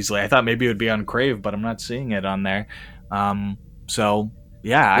access it easily. I thought maybe it would be on Crave, but I'm not seeing it on there. So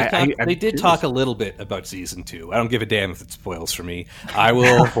yeah, they did talk a little bit about season 2. I don't give a damn if it spoils for me. I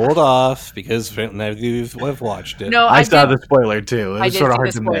will hold off because I've watched it. No, I saw did- the spoiler too. It I was did sort of see hard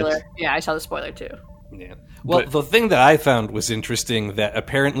the to spoiler. miss. Yeah, I saw the spoiler too. Yeah. Well, the thing that I found was interesting that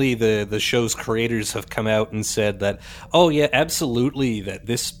apparently the show's creators have come out and said that, oh yeah, absolutely, that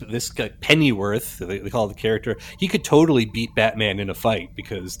this guy, Pennyworth, they call the character, he could totally beat Batman in a fight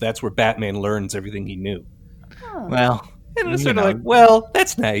because that's where Batman learns everything he knew. Well, And it was sort of like, well,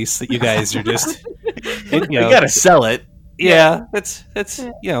 that's nice that you guys are just, you gotta sell it. yeah, that's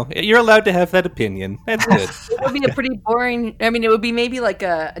you're allowed to have that opinion. That's good. It would be a pretty boring. I mean, it would be maybe like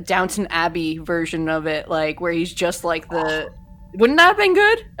a Downton Abbey version of it, like where he's just like the. Wouldn't that have been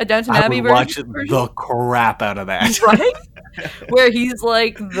good? A Downton I Abbey would version, watch the crap out of that. right? Where he's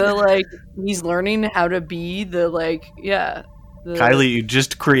like he's learning how to be the. Kylie, you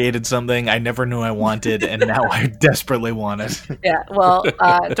just created something I never knew I wanted, and now I desperately want it. Yeah, well,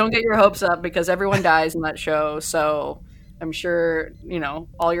 don't get your hopes up because everyone dies in that show, so I'm sure,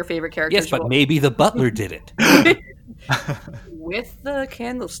 all your favorite characters. Yes, but maybe the butler did it. with the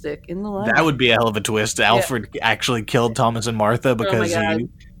candlestick in the light. That would be a hell of a twist. Alfred actually killed Thomas and Martha because God. he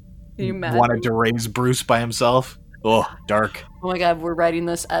Can you imagine? wanted to raise Bruce by himself. Oh, dark. Oh my God, we're writing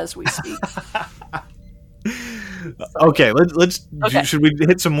this as we speak. Okay, let's. Okay. Should we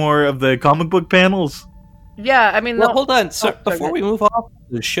hit some more of the comic book panels? Yeah, I mean, Well, hold on. So sorry, before go we ahead. move off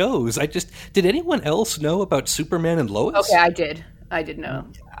the shows, did anyone else know about Superman and Lois? Okay, I did know.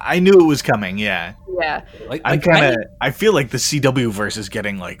 I knew it was coming. Yeah, Yeah, I feel like the CW verse is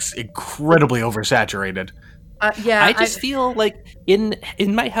getting like incredibly oversaturated. yeah. I just feel like in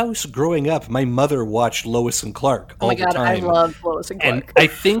my house growing up, my mother watched Lois and Clark oh all my the God, I time. love Lois and And Clark. I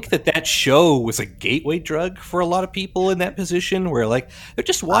think that show was a gateway drug for a lot of people in that position where like they're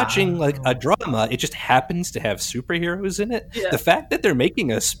just watching like a drama. It just happens to have superheroes in it. Yeah. The fact that they're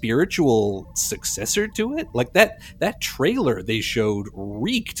making a spiritual successor to it, like that trailer they showed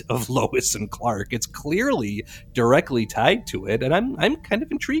reeked of Lois and Clark. It's clearly directly tied to it, and I'm kind of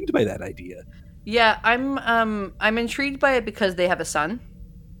intrigued by that idea. Yeah, I'm intrigued by it because they have a son.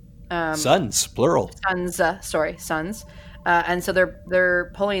 Sons, plural. Sons. And so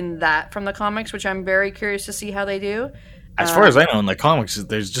they're pulling that from the comics, which I'm very curious to see how they do. As far as I know, in the comics,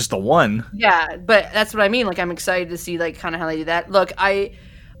 there's just the one. Yeah, but that's what I mean. Like, I'm excited to see like kind of how they do that. Look, I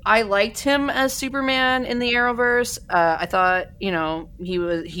liked him as Superman in the Arrowverse. I thought he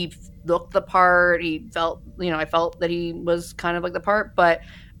looked the part. He felt I felt that he was kind of like the part, but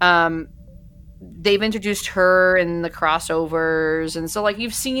they've introduced her in the crossovers, and so like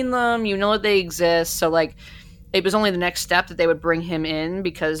you've seen them, you know that they exist. So like it was only the next step that they would bring him in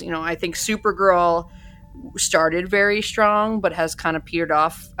because I think Supergirl started very strong but has kind of petered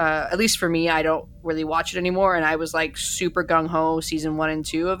off. At least for me, I don't really watch it anymore, and I was like super gung-ho season 1 and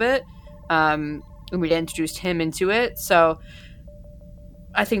 2 of it, and we introduced him into it. So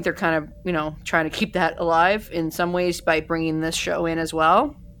I think they're kind of trying to keep that alive in some ways by bringing this show in as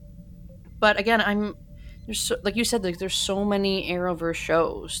well. But again, like you said, like there's so many Arrowverse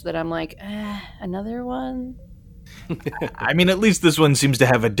shows that I'm like, another one. I mean, at least this one seems to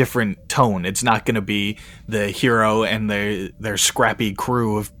have a different tone. It's not going to be the hero and their scrappy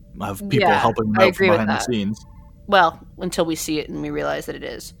crew of people helping them out from behind the scenes. Well, until we see it and we realize that it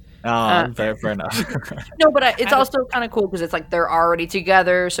is. Fair enough. No, but it's also kind of cool because it's like they're already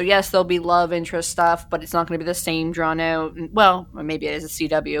together. So yes, there'll be love interest stuff, but it's not going to be the same drawn out. Well, maybe it is a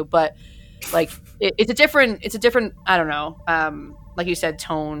CW, but like it's a different. I don't know. Like you said,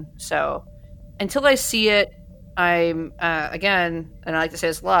 tone. So until I see it, I'm again, and I like to say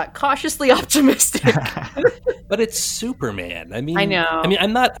this a lot, cautiously optimistic. But it's Superman. I mean, I know. I mean,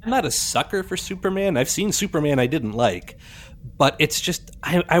 I'm not a sucker for Superman. I've seen Superman I didn't like. But it's just,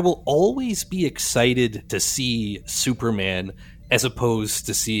 I will always be excited to see Superman as opposed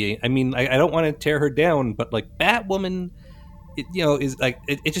to seeing, I mean, I don't want to tear her down, but like Batwoman, is like,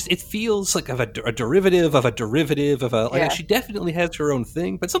 it feels like a derivative of a derivative of a, like, she definitely has her own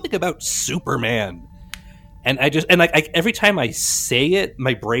thing, but something about Superman. And every time I say it,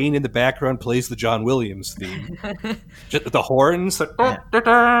 my brain in the background plays the John Williams theme. Just the horns, like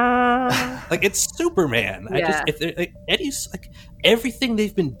it's Superman. Yeah. Eddie's like everything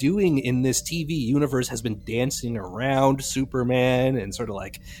they've been doing in this TV universe has been dancing around Superman and sort of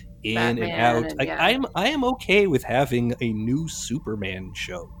like in Batman and out. and, I am okay with having a new Superman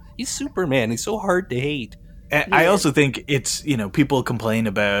show. He's Superman. He's so hard to hate. I also think it's, people complain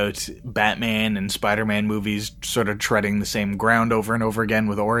about Batman and Spider-Man movies sort of treading the same ground over and over again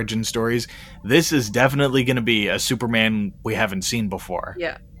with origin stories. This is definitely going to be a Superman we haven't seen before.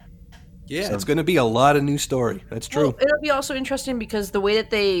 Yeah. Yeah, so it's going to be a lot of new story. That's true. Well, it'll be also interesting because the way that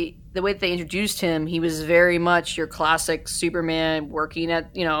they introduced him, he was very much your classic Superman working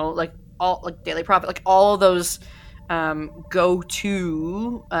at, like all like Daily Prophet, like all of those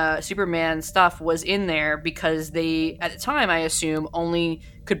go-to Superman stuff was in there because they, at the time, I assume, only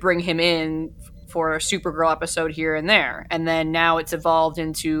could bring him in for a Supergirl episode here and there. And then now it's evolved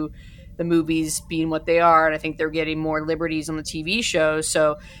into the movies being what they are, and I think they're getting more liberties on the TV shows.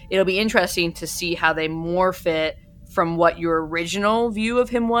 So it'll be interesting to see how they morph it from what your original view of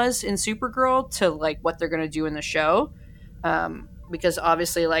him was in Supergirl to like what they're going to do in the show. Because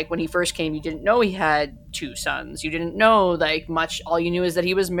obviously, like, when he first came, you didn't know he had 2 sons. You didn't know, like, much. All you knew is that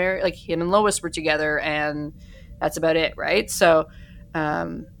he was married, like, him and Lois were together, and that's about it, right? So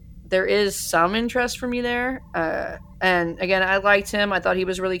there is some interest for me there. And, again, I liked him. I thought he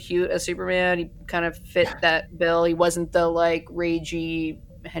was really cute as Superman. He kind of fit that bill. He wasn't the, like, ragey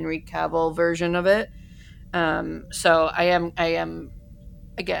Henry Cavill version of it. So I am,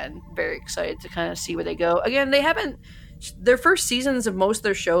 again, very excited to kind of see where they go. Again, they haven't... Their first seasons of most of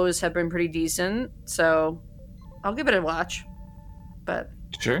their shows have been pretty decent, so I'll give it a watch. But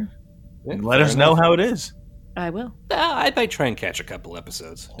sure, let us know how it is. I will. I might try and catch a couple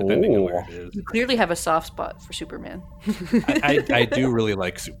episodes, depending on where it is. You clearly have a soft spot for Superman. I do really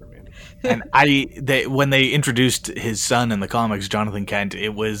like Superman. And when they introduced his son in the comics, Jonathan Kent,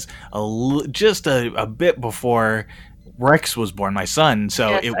 it was just a bit before Rex was born, my son. So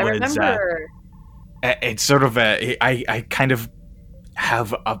yes, it I was. Remember. It's sort of I kind of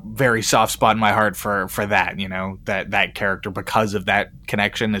have a very soft spot in my heart for that, that character because of that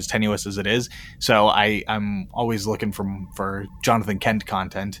connection, as tenuous as it is. So I'm always looking for Jonathan Kent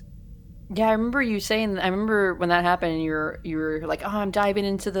content. Yeah, I remember you saying. I remember when that happened. You were like, "Oh, I'm diving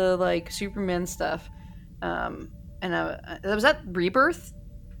into the like Superman stuff," and was that Rebirth?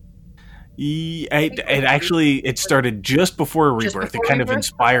 It started just before Rebirth. It kind of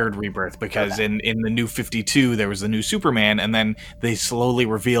inspired Rebirth because in the New 52 there was the new Superman, and then they slowly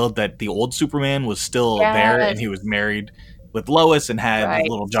revealed that the old Superman was still there, and he was married with Lois and had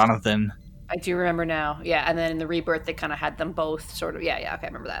little Jonathan. I do remember now. Yeah, and then in the Rebirth they kind of had them both sort of. Yeah, okay, I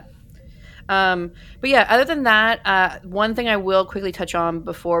remember that. But yeah, other than that, one thing I will quickly touch on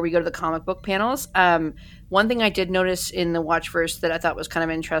before we go to the comic book panels. One thing I did notice in the Watchverse that I thought was kind of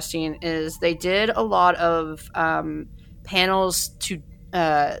interesting is they did a lot of panels to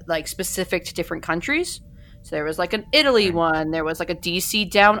like specific to different countries. So there was like an Italy one, there was like a DC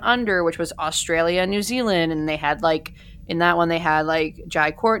Down Under, which was Australia and New Zealand, and they had like in that one they had like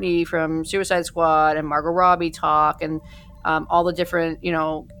Jai Courtney from Suicide Squad and Margot Robbie talk, and all the different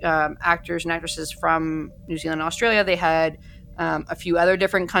actors and actresses from New Zealand and Australia. They had a few other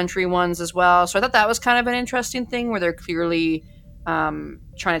different country ones as well. So I thought that was kind of an interesting thing where they're clearly trying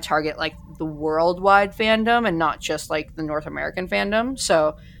to target like the worldwide fandom and not just like the North American fandom.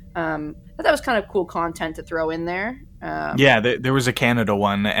 So I thought that was kind of cool content to throw in there. There was a Canada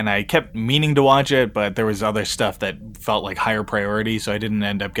one, and I kept meaning to watch it, but there was other stuff that felt like higher priority, so I didn't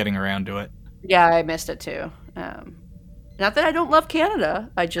end up getting around to it. Yeah, I missed it too. Not that I don't love Canada.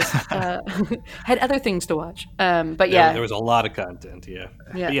 I just had other things to watch. But yeah, there was a lot of content. Yeah.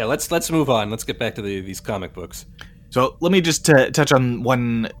 Yeah. Yeah. Let's move on. Let's get back to these comic books. So let me just touch on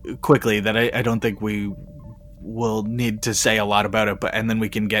one quickly that I don't think we will need to say a lot about it, and then we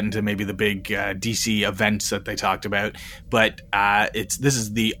can get into maybe the big DC events that they talked about. But this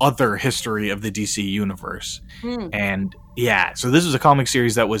is the other history of the DC universe, and yeah, so this was a comic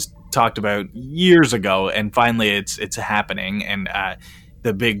series that was talked about years ago, and finally it's happening. And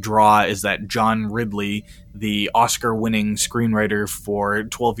the big draw is that John Ridley, the Oscar-winning screenwriter for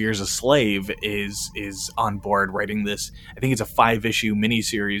 12 Years a Slave, is on board writing this. I think it's a 5-issue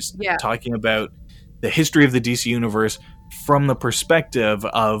miniseries talking about the history of the DC universe from the perspective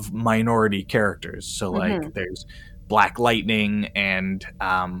of minority characters. So, like, there's Black Lightning and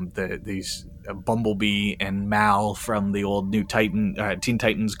these Bumblebee and Mal from the old Teen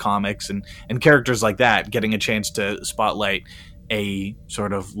Titans comics, and characters like that getting a chance to spotlight a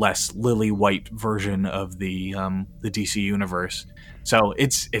sort of less lily white version of the DC universe. So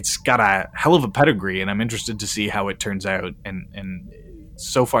it's got a hell of a pedigree, and I'm interested to see how it turns out. And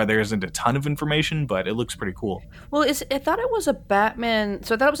so far there isn't a ton of information, but it looks pretty cool. Well, I thought it was a Batman.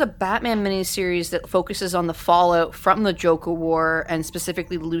 So I thought it was a Batman miniseries that focuses on the fallout from the Joker War, and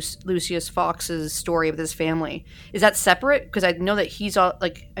specifically Lucius Fox's story with his family. Is that separate? Because I know that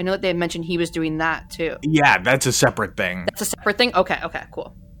I know that they had mentioned he was doing that too. Yeah, that's a separate thing. That's a separate thing. Okay,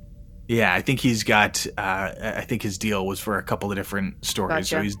 cool. Yeah, I think he's got. I think his deal was for a couple of different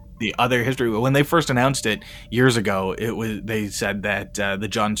stories. Gotcha. So he's the other history. When they first announced it years ago, they said that the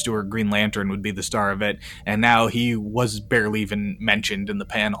Jon Stewart Green Lantern would be the star of it, and now he was barely even mentioned in the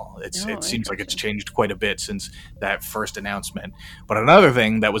panel. It seems like it's changed quite a bit since that first announcement. But another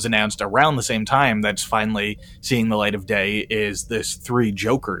thing that was announced around the same time that's finally seeing the light of day is this 3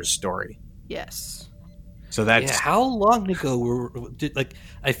 Jokers story. Yes. So that's how long ago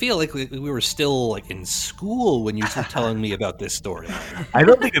I feel like we were still like in school when you were telling me about this story. I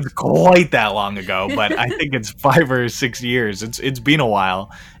don't think it's quite that long ago, but I think it's 5 or 6 years. It's been a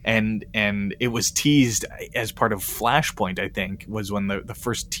while, and it was teased as part of Flashpoint. I think was when the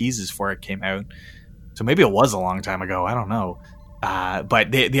first teases for it came out. So maybe it was a long time ago. I don't know.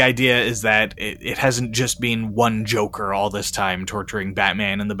 But the idea is that it hasn't just been one Joker all this time torturing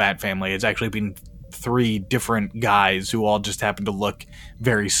Batman and the Bat family. It's actually been 3 different guys who all just happen to look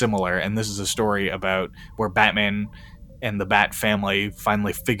very similar, and this is a story about where Batman and the Bat family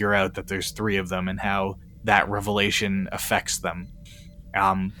finally figure out that there's 3 of them and how that revelation affects them.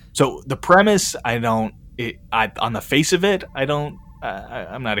 So the premise, on the face of it,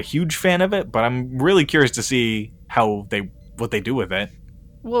 I'm not a huge fan of it, but I'm really curious to see what they do with it.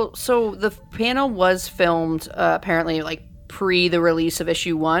 Well, so the panel was filmed apparently like pre the release of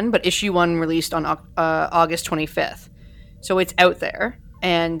issue 1, but issue 1 released on August 25th, so it's out there.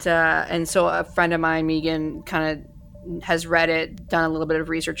 And so a friend of mine, Megan, kind of has read it, done a little bit of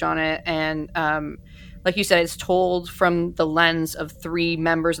research on it, and like you said, it's told from the lens of 3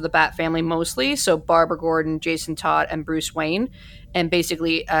 members of the Bat family mostly. So Barbara Gordon, Jason Todd, and Bruce Wayne, and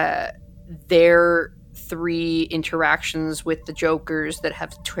basically their 3 interactions with the Jokers that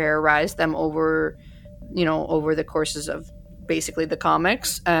have terrorized them over the courses of basically the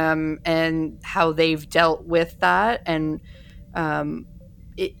comics, and how they've dealt with that. And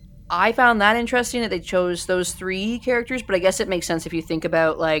I found that interesting that they chose those 3 characters, but I guess it makes sense if you think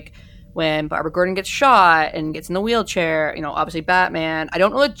about like when Barbara Gordon gets shot and gets in the wheelchair, obviously Batman. I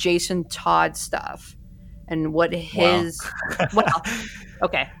don't know the Jason Todd stuff and what his well,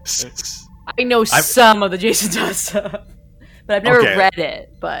 okay, I know some of the Jason Todd stuff, but I've never read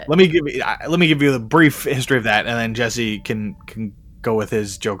it. But let me give you the brief history of that, and then Jesse can go with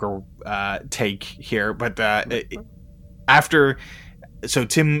his Joker take here. But Dick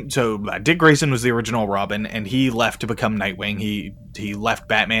Grayson was the original Robin, and he left to become Nightwing. He left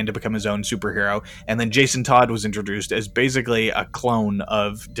Batman to become his own superhero, and then Jason Todd was introduced as basically a clone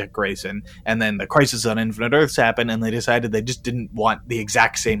of Dick Grayson. And then the Crisis on Infinite Earths happened, and they decided they just didn't want the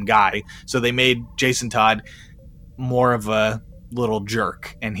exact same guy, so they made Jason Todd more of a little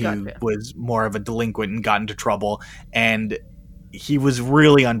jerk, and he was more of a delinquent and got into trouble, and he was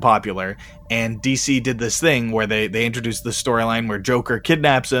really unpopular. And DC did this thing where they introduced the storyline where Joker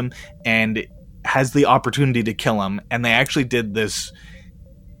kidnaps him and has the opportunity to kill him, and they actually did this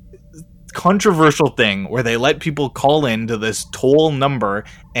controversial thing where they let people call in to this toll number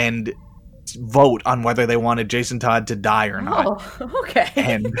and vote on whether they wanted Jason Todd to die or not. Oh,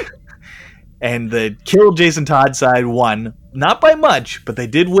 okay. And the kill Jason Todd side won, not by much, but they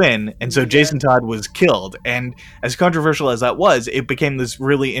did win, and so Jason Todd was killed. And as controversial as that was, it became this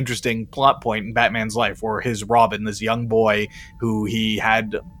really interesting plot point in Batman's life, where his Robin, this young boy who he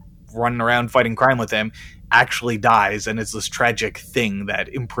had running around fighting crime with him, actually dies, and it's this tragic thing that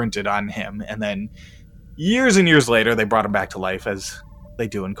imprinted on him. And then years and years later, they brought him back to life, as they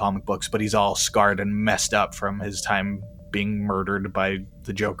do in comic books, but he's all scarred and messed up from his time being murdered by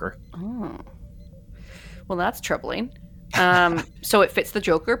the Joker. Oh. Well, that's troubling. So it fits the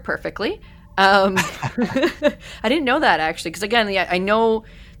Joker perfectly. I didn't know that, actually, because again, I know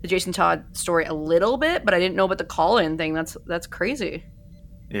the Jason Todd story a little bit, but I didn't know about the call-in thing. That's crazy.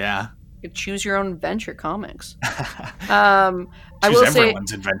 Yeah. You could choose your own adventure comics. I will say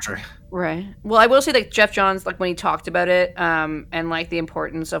everyone's adventure. Right. Well, I will say that Jeff Johns, like when he talked about it, and like the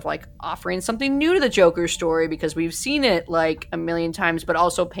importance of like offering something new to the Joker story, because we've seen it like a million times, but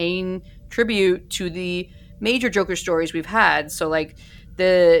also paying tribute to the major Joker stories we've had. So like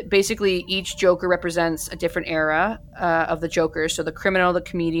basically each Joker represents a different era of the Joker. So the criminal, the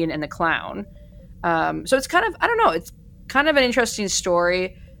comedian, and the clown. So it's kind of, I don't know, it's kind of an interesting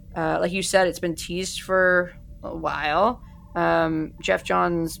story. Like you said, it's been teased for a while. Jeff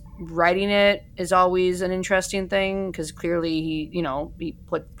Johns writing it is always an interesting thing, because clearly he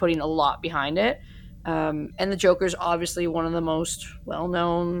putting a lot behind it. And the Joker's obviously one of the most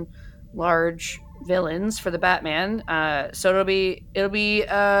well-known large villains for the Batman. So it'll be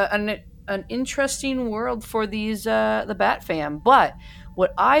an interesting world for the Bat fam. But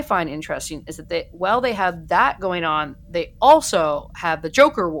what I find interesting is that they have that going on, they also have the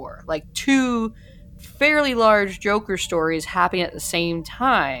Joker War, like two fairly large Joker stories happening at the same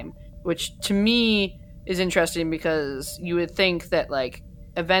time, which to me is interesting, because you would think that like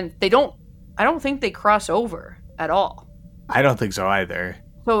I don't think they cross over at all. I don't think so either.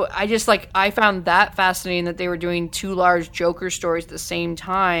 So I found that fascinating, that they were doing two large Joker stories at the same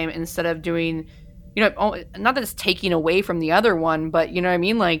time instead of doing, not that it's taking away from the other one, but you know what I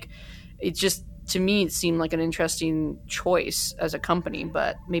mean? Like, it just, to me, it seemed like an interesting choice as a company,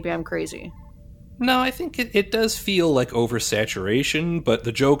 but maybe I'm crazy. No, I think it does feel like oversaturation, but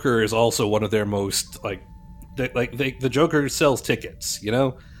the Joker is also one of their most, the Joker sells tickets,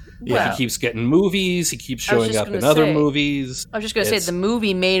 Yeah, he keeps getting movies, he keeps showing up in other movies. I was just going to say, the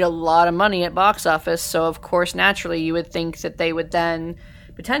movie made a lot of money at box office, so of course, naturally, you would think that they would then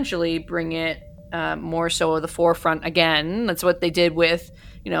potentially bring it more so at the forefront again. That's what they did with,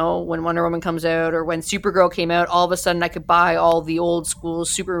 when Wonder Woman comes out, or when Supergirl came out, all of a sudden I could buy all the old school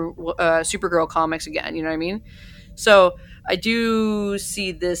Supergirl comics again, you know what I mean? So I do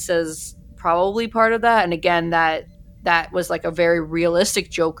see this as probably part of that, and again, that was like a very realistic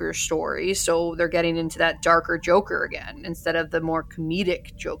Joker story, so they're getting into that darker Joker again, instead of the more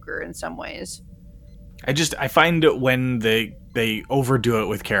comedic Joker in some ways. I find when they overdo it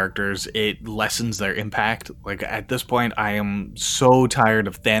with characters, it lessens their impact. Like, at this point, I am so tired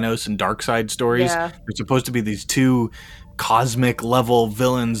of Thanos and Darkseid stories. Yeah. They're supposed to be these two cosmic level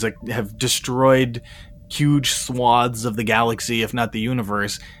villains that have destroyed huge swaths of the galaxy, if not the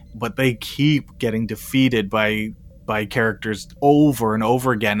universe, but they keep getting defeated by characters over and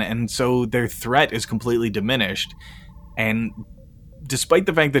over again, and so their threat is completely diminished. And despite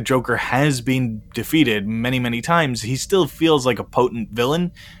the fact that Joker has been defeated many, many times, he still feels like a potent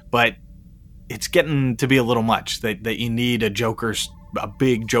villain, but it's getting to be a little much that you need a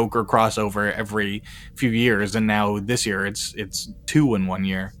big Joker crossover every few years, and now this year it's 2 in 1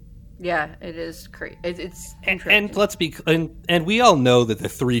 year. Yeah, it is crazy. It's interesting. And we all know that the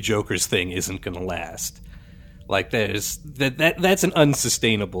 3 Jokers thing isn't going to last. Like, that's an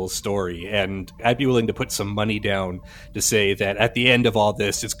unsustainable story, and I'd be willing to put some money down to say that at the end of all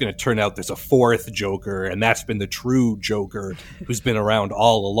this, it's going to turn out there's a 4th Joker, and that's been the true Joker who's been around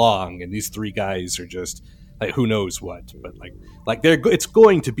all along, and these 3 guys are just like, who knows what, but it's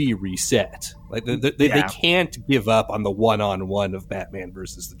going to be reset. Like, they can't give up on the one-on-one of Batman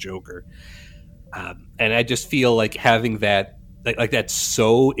versus the Joker, and I just feel like having that. Like that's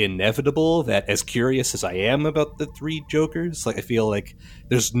so inevitable that, as curious as I am about the 3 Jokers, I feel like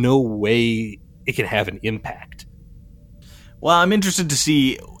there's no way it can have an impact. Well, I'm interested to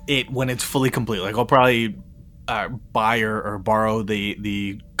see it when it's fully complete. Like, I'll probably buy or borrow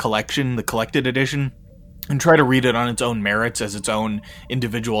the collection, the collected edition, and try to read it on its own merits as its own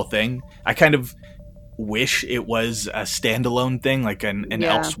individual thing. I kind of wish it was a standalone thing, like an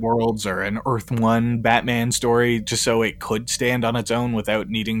Elseworlds or an Earth One Batman story, just so it could stand on its own without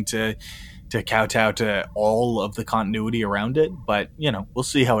needing to kowtow to all of the continuity around it. But we'll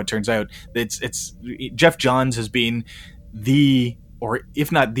see how it turns out. It's Jeff Johns has been the or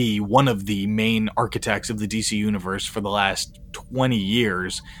if not one of the main architects of the DC universe for the last 20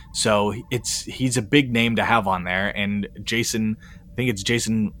 years. So he's a big name to have on there. And Jason, I think it's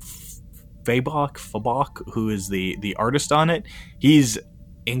Jason Fabok, who is the artist on it. He's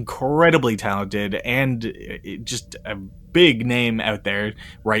incredibly talented and just a big name out there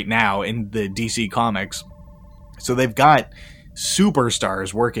right now in the DC comics. So they've got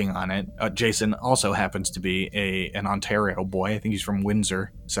superstars working on it. Jason also happens to be an Ontario boy. I think he's from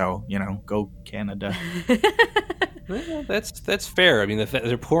Windsor. So, go Canada. Well, that's fair. I mean,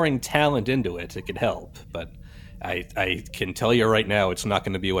 they're pouring talent into it. It could help, but I can tell you right now, it's not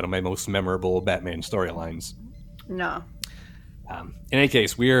going to be one of my most memorable Batman storylines. No. In any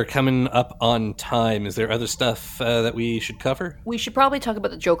case, we are coming up on time. Is there other stuff that we should cover? We should probably talk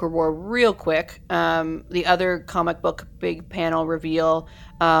about the Joker War real quick. The other comic book big panel reveal.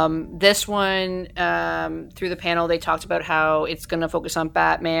 This one, through the panel, they talked about how it's going to focus on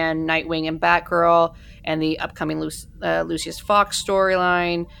Batman, Nightwing, and Batgirl, and the upcoming Lucius Fox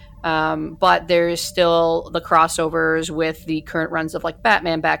storyline. But there's still the crossovers with the current runs of like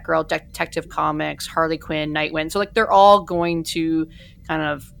Batman, Batgirl, Detective Comics, Harley Quinn, Nightwing. So like they're all going to kind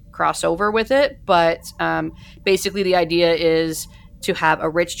of cross over with it. But basically the idea is to have a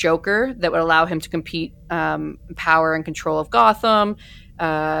rich Joker that would allow him to compete power and control of Gotham.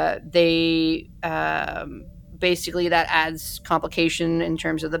 Basically that adds complication in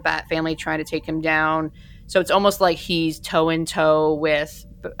terms of the Bat family trying to take him down. So it's almost like he's toe in toe with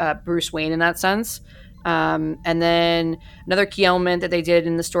Bruce Wayne in that sense. And then another key element that they did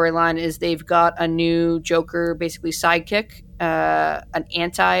in the storyline is they've got a new Joker, basically sidekick, an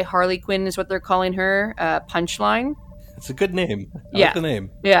anti-Harley Quinn is what they're calling her, Punchline. It's a good name. I like the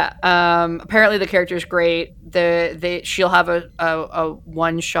name. Yeah. Apparently the character's great. She'll have a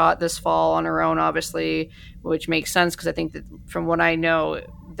one shot this fall on her own, obviously, which makes sense because I think that from what I know,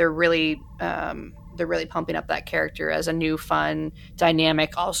 they're really pumping up that character as a new fun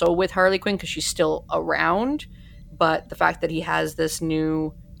dynamic also with Harley Quinn because she's still around. But the fact that he has this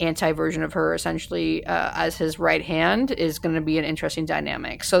new anti-version of her essentially as his right hand is going to be an interesting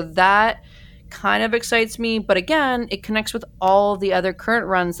dynamic. So that kind of excites me. But again, it connects with all the other current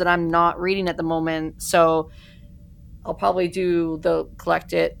runs that I'm not reading at the moment. So I'll probably do the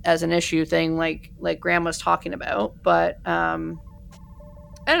collect it as an issue thing like Graham was talking about. But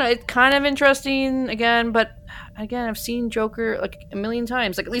I don't know, it's kind of interesting again, but again, I've seen Joker like a million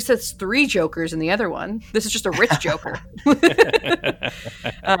times. Like at least it's 3 Jokers in the other one. This is just a rich Joker. But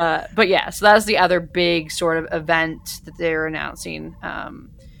yeah, so that's the other big sort of event that they're announcing.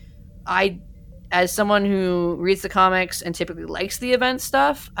 As someone who reads the comics and typically likes the event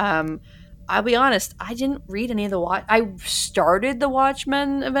stuff, I'll be honest, I didn't read any of I started the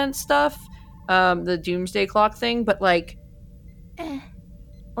Watchmen event stuff, the Doomsday Clock thing, but like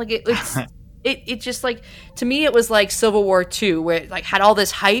it just like, to me it was like Civil War 2 where it like had all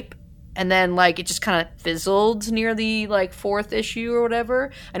this hype and then like it just kind of fizzled near the like 4th issue or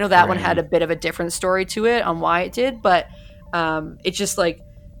whatever. I know that one had a bit of a different story to it on why it did, but it just like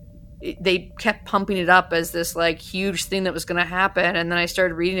they kept pumping it up as this like huge thing that was going to happen, and then I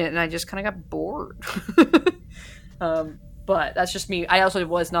started reading it and I just kind of got bored. But that's just me. I also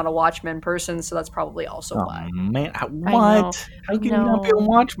was not a Watchmen person, so that's probably also why. Man, what? How can you not be a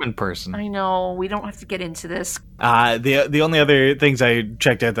Watchmen person? I know. We don't have to get into this. The only other things I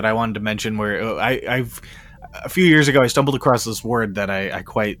checked out that I wanted to mention were I've a few years ago I stumbled across this word that I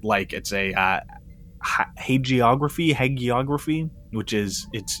quite like. It's a hagiography, which is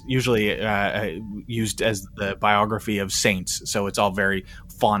it's usually used as the biography of saints. So it's all very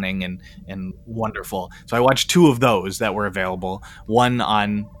fawning and wonderful. So I watched 2 of those that were available. One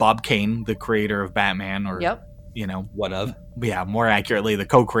on Bob Kane, the creator of Batman, or one of, more accurately, the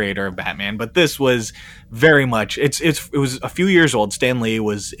co-creator of Batman. But this was very much it was a few years old. Stan Lee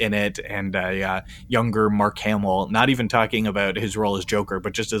was in it, and younger Mark Hamill. Not even talking about his role as Joker,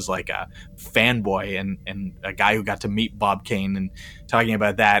 but just as like a fanboy and a guy who got to meet Bob Kane and talking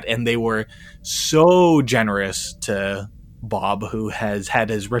about that. And they were so generous to Bob, who has had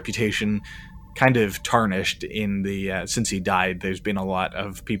his reputation kind of tarnished in the since he died. There's been a lot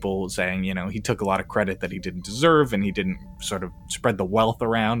of people saying, he took a lot of credit that he didn't deserve, and he didn't sort of spread the wealth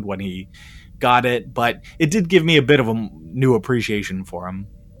around when he got it. But it did give me a bit of a new appreciation for him.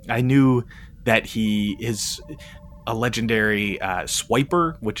 I knew that he is a legendary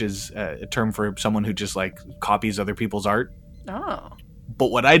swiper, which is a term for someone who just like copies other people's art. Oh. But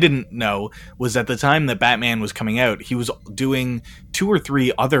what I didn't know was at the time that Batman was coming out, he was doing 2 or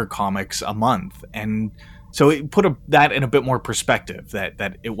 3 other comics a month. And so it put that in a bit more perspective,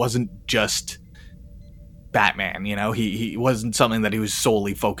 that it wasn't just Batman. You know, he wasn't something that he was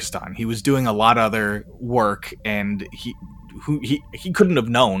solely focused on. He was doing a lot of other work, and he couldn't have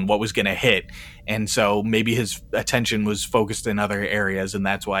known what was going to hit, and so maybe his attention was focused in other areas, and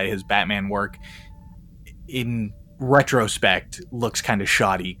that's why his Batman work, in retrospect, looks kind of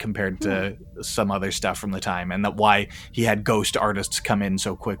shoddy compared to some other stuff from the time, and that why he had ghost artists come in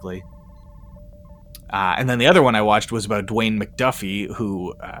so quickly. And then the other one I watched was about Dwayne McDuffie,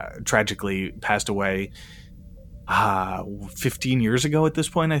 who tragically passed away 15 years ago at this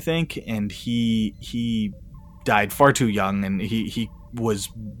point, I think, and he died far too young, and he was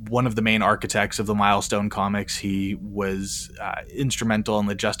one of the main architects of the Milestone comics. He was instrumental in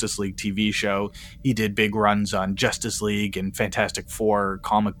the Justice League TV show. He did big runs on Justice League and Fantastic Four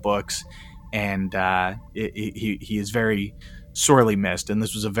comic books, and he is very sorely missed. And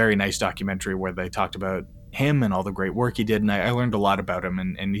this was a very nice documentary where they talked about him and all the great work he did, and I learned a lot about him,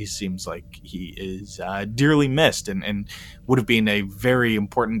 and he seems like he is dearly missed, and would have been a very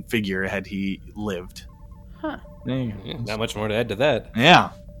important figure had he lived. Huh. Yeah, not much more to add to that. Yeah.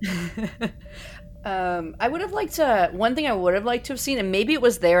 I would have liked to. One thing I would have liked to have seen, and maybe it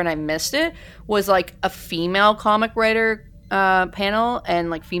was there and I missed it, was like a female comic writer panel and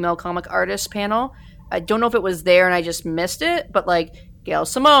like female comic artist panel. I don't know if it was there and I just missed it, but like Gail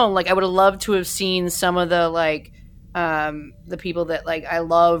Simone, like I would have loved to have seen some of the like the people that like I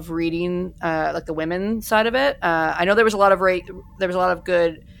love reading, like the women side of it. I know there was a lot of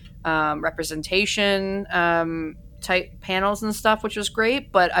good representation type panels and stuff, which was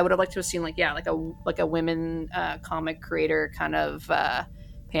great, but I would have liked to have seen like a women comic creator kind of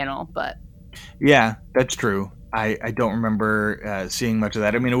panel. But yeah, that's true. I don't remember seeing much of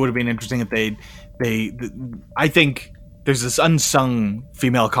that. I mean, it would have been interesting if I think there's this unsung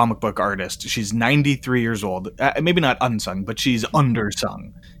female comic book artist. She's 93 years old. Maybe not unsung, but she's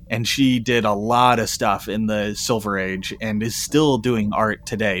undersung. And she did a lot of stuff in the Silver Age and is still doing art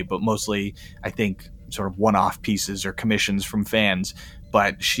today, but mostly, I think, sort of one-off pieces or commissions from fans.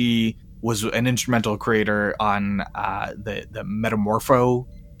 But she was an instrumental creator on the Metamorpho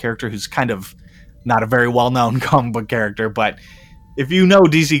character, who's kind of not a very well-known comic book character, but if you know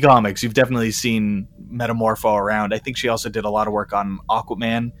DC Comics, you've definitely seen Metamorpho around. I think she also did a lot of work on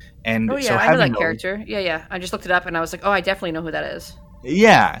Aquaman. And oh yeah, so I know that character. Yeah. I just looked it up and I was like, oh, I definitely know who that is.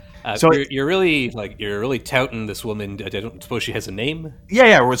 Yeah. So you're really touting this woman. I don't suppose she has a name.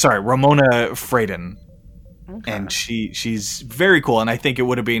 Yeah. Sorry, Ramona Fradon. Okay. And she's very cool, and I think it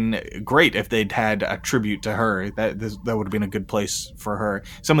would have been great if they'd had a tribute to her. That would have been a good place for her.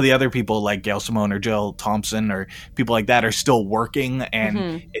 Some of the other people like Gail Simone or Jill Thompson or people like that are still working,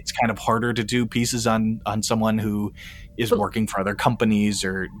 and it's kind of harder to do pieces on someone who is working for other companies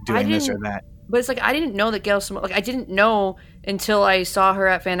or doing this or that. But it's like I didn't know that Gail Simone. Like I didn't know until I saw her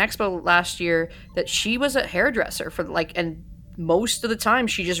at Fan Expo last year that she was a hairdresser for like, and most of the time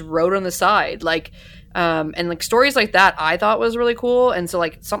she just wrote on the side, like. And like stories like that I thought was really cool, and so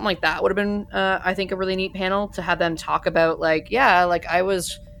like something like that would have been I think a really neat panel to have them talk about like like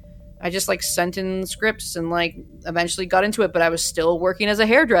I just like sent in scripts and like eventually got into it, but I was still working as a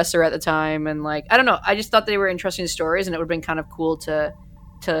hairdresser at the time, and like I don't know, I just thought they were interesting stories, and it would have been kind of cool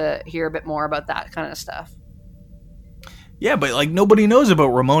to hear a bit more about that kind of stuff. Yeah, but like nobody knows about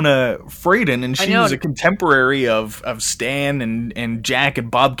Ramona Fradon, and she was a contemporary of Stan and Jack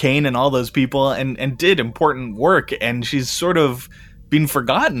and Bob Kane and all those people, and did important work, and she's sort of been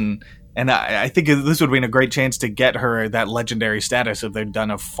forgotten. And I think this would have been a great chance to get her that legendary status if they'd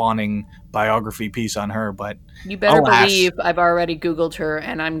done a fawning biography piece on her. But you better believe I've already Googled her,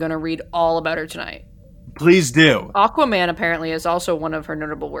 and I'm going to read all about her tonight. Please do. Aquaman apparently is also one of her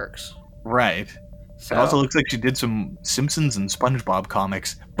notable works. Right. So. It also looks like she did some Simpsons and SpongeBob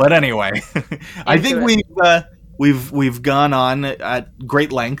comics. But anyway, I think we've gone on at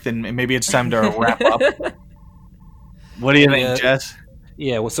great length, and maybe it's time to wrap up. What do you think, Jess?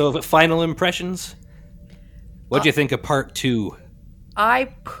 Yeah. Well, so final impressions. What do you think of part 2? I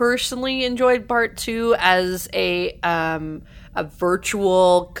personally enjoyed part 2 as a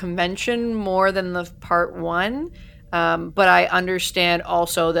virtual convention more than the part 1, but I understand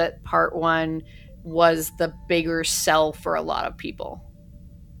also that part 1 was the bigger sell for a lot of people.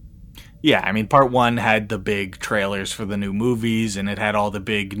 Yeah, I mean, part 1 had the big trailers for the new movies, and it had all the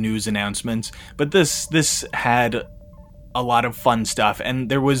big news announcements, but this had a lot of fun stuff, and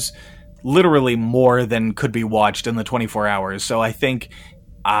there was literally more than could be watched in the 24 hours, so I think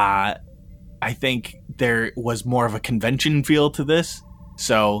there was more of a convention feel to this,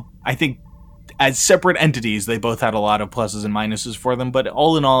 so I think as separate entities, they both had a lot of pluses and minuses for them, but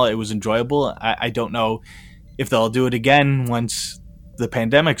all in all, it was enjoyable. I don't know if they'll do it again once the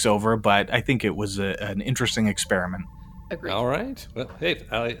pandemic's over, but I think it was an interesting experiment. Agreed. All right. Well, hey,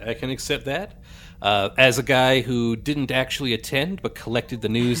 I can accept that. As a guy who didn't actually attend but collected the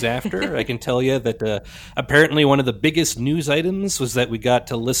news after, I can tell you that apparently one of the biggest news items was that we got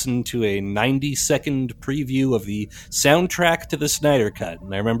to listen to a 90-second preview of the soundtrack to the Snyder Cut.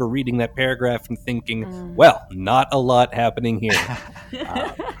 And I remember reading that paragraph and thinking, well, not a lot happening here.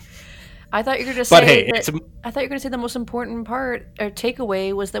 I thought you were going to But say hey, I thought you were going to say the most important part or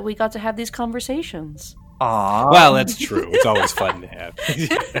takeaway was that we got to have these conversations. Aww. Well, that's true. It's always fun to have.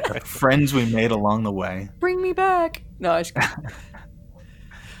 Friends we made along the way. Bring me back. No, I just...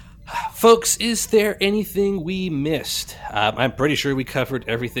 Folks, is there anything we missed? I'm pretty sure we covered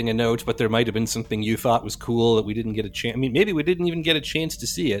everything in notes, but there might have been something you thought was cool that we didn't get a chance. I mean, maybe we didn't even get a chance to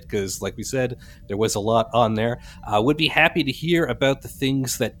see it because, like we said, there was a lot on there. Would be happy to hear about the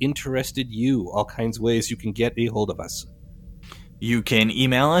things that interested you. All kinds of ways you can get a hold of us. You can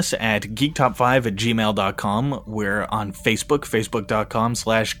email us at geektop5@gmail.com. We're on Facebook,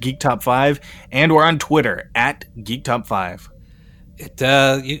 facebook.com/geektop5, and we're on Twitter at geektop5.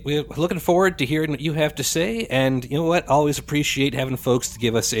 We're looking forward to hearing what you have to say, and you know what? Always appreciate having folks to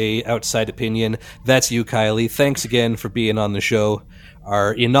give us a outside opinion. That's you, Kylie. Thanks again for being on the show.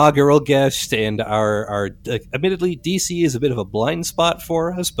 Our inaugural guest, and our admittedly, DC is a bit of a blind spot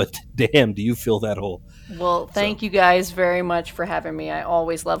for us, but damn, do you fill that hole. Well, thank you guys very much for having me. I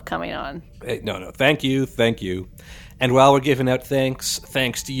always love coming on. No, thank you. And while we're giving out thanks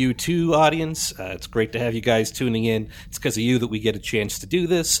to you too, audience. It's great to have you guys tuning in. It's because of you that we get a chance to do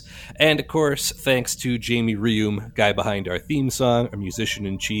this. And of course, thanks to Jamie Reum, guy behind our theme song, our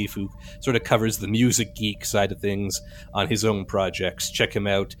musician-in-chief, who sort of covers the music geek side of things on his own projects. Check him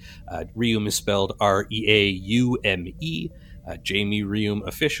out. Reum is spelled Reaume. Jamie Reum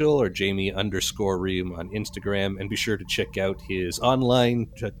Official or Jamie_Reum on Instagram, and be sure to check out his online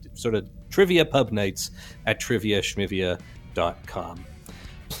sort of trivia pub nights at triviaschmivia.com.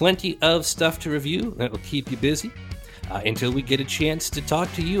 Plenty of stuff to review that will keep you busy until we get a chance to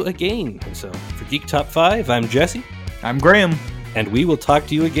talk to you again. And so for Geek Top 5, I'm Jesse. I'm Graham. And we will talk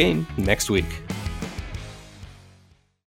to you again next week.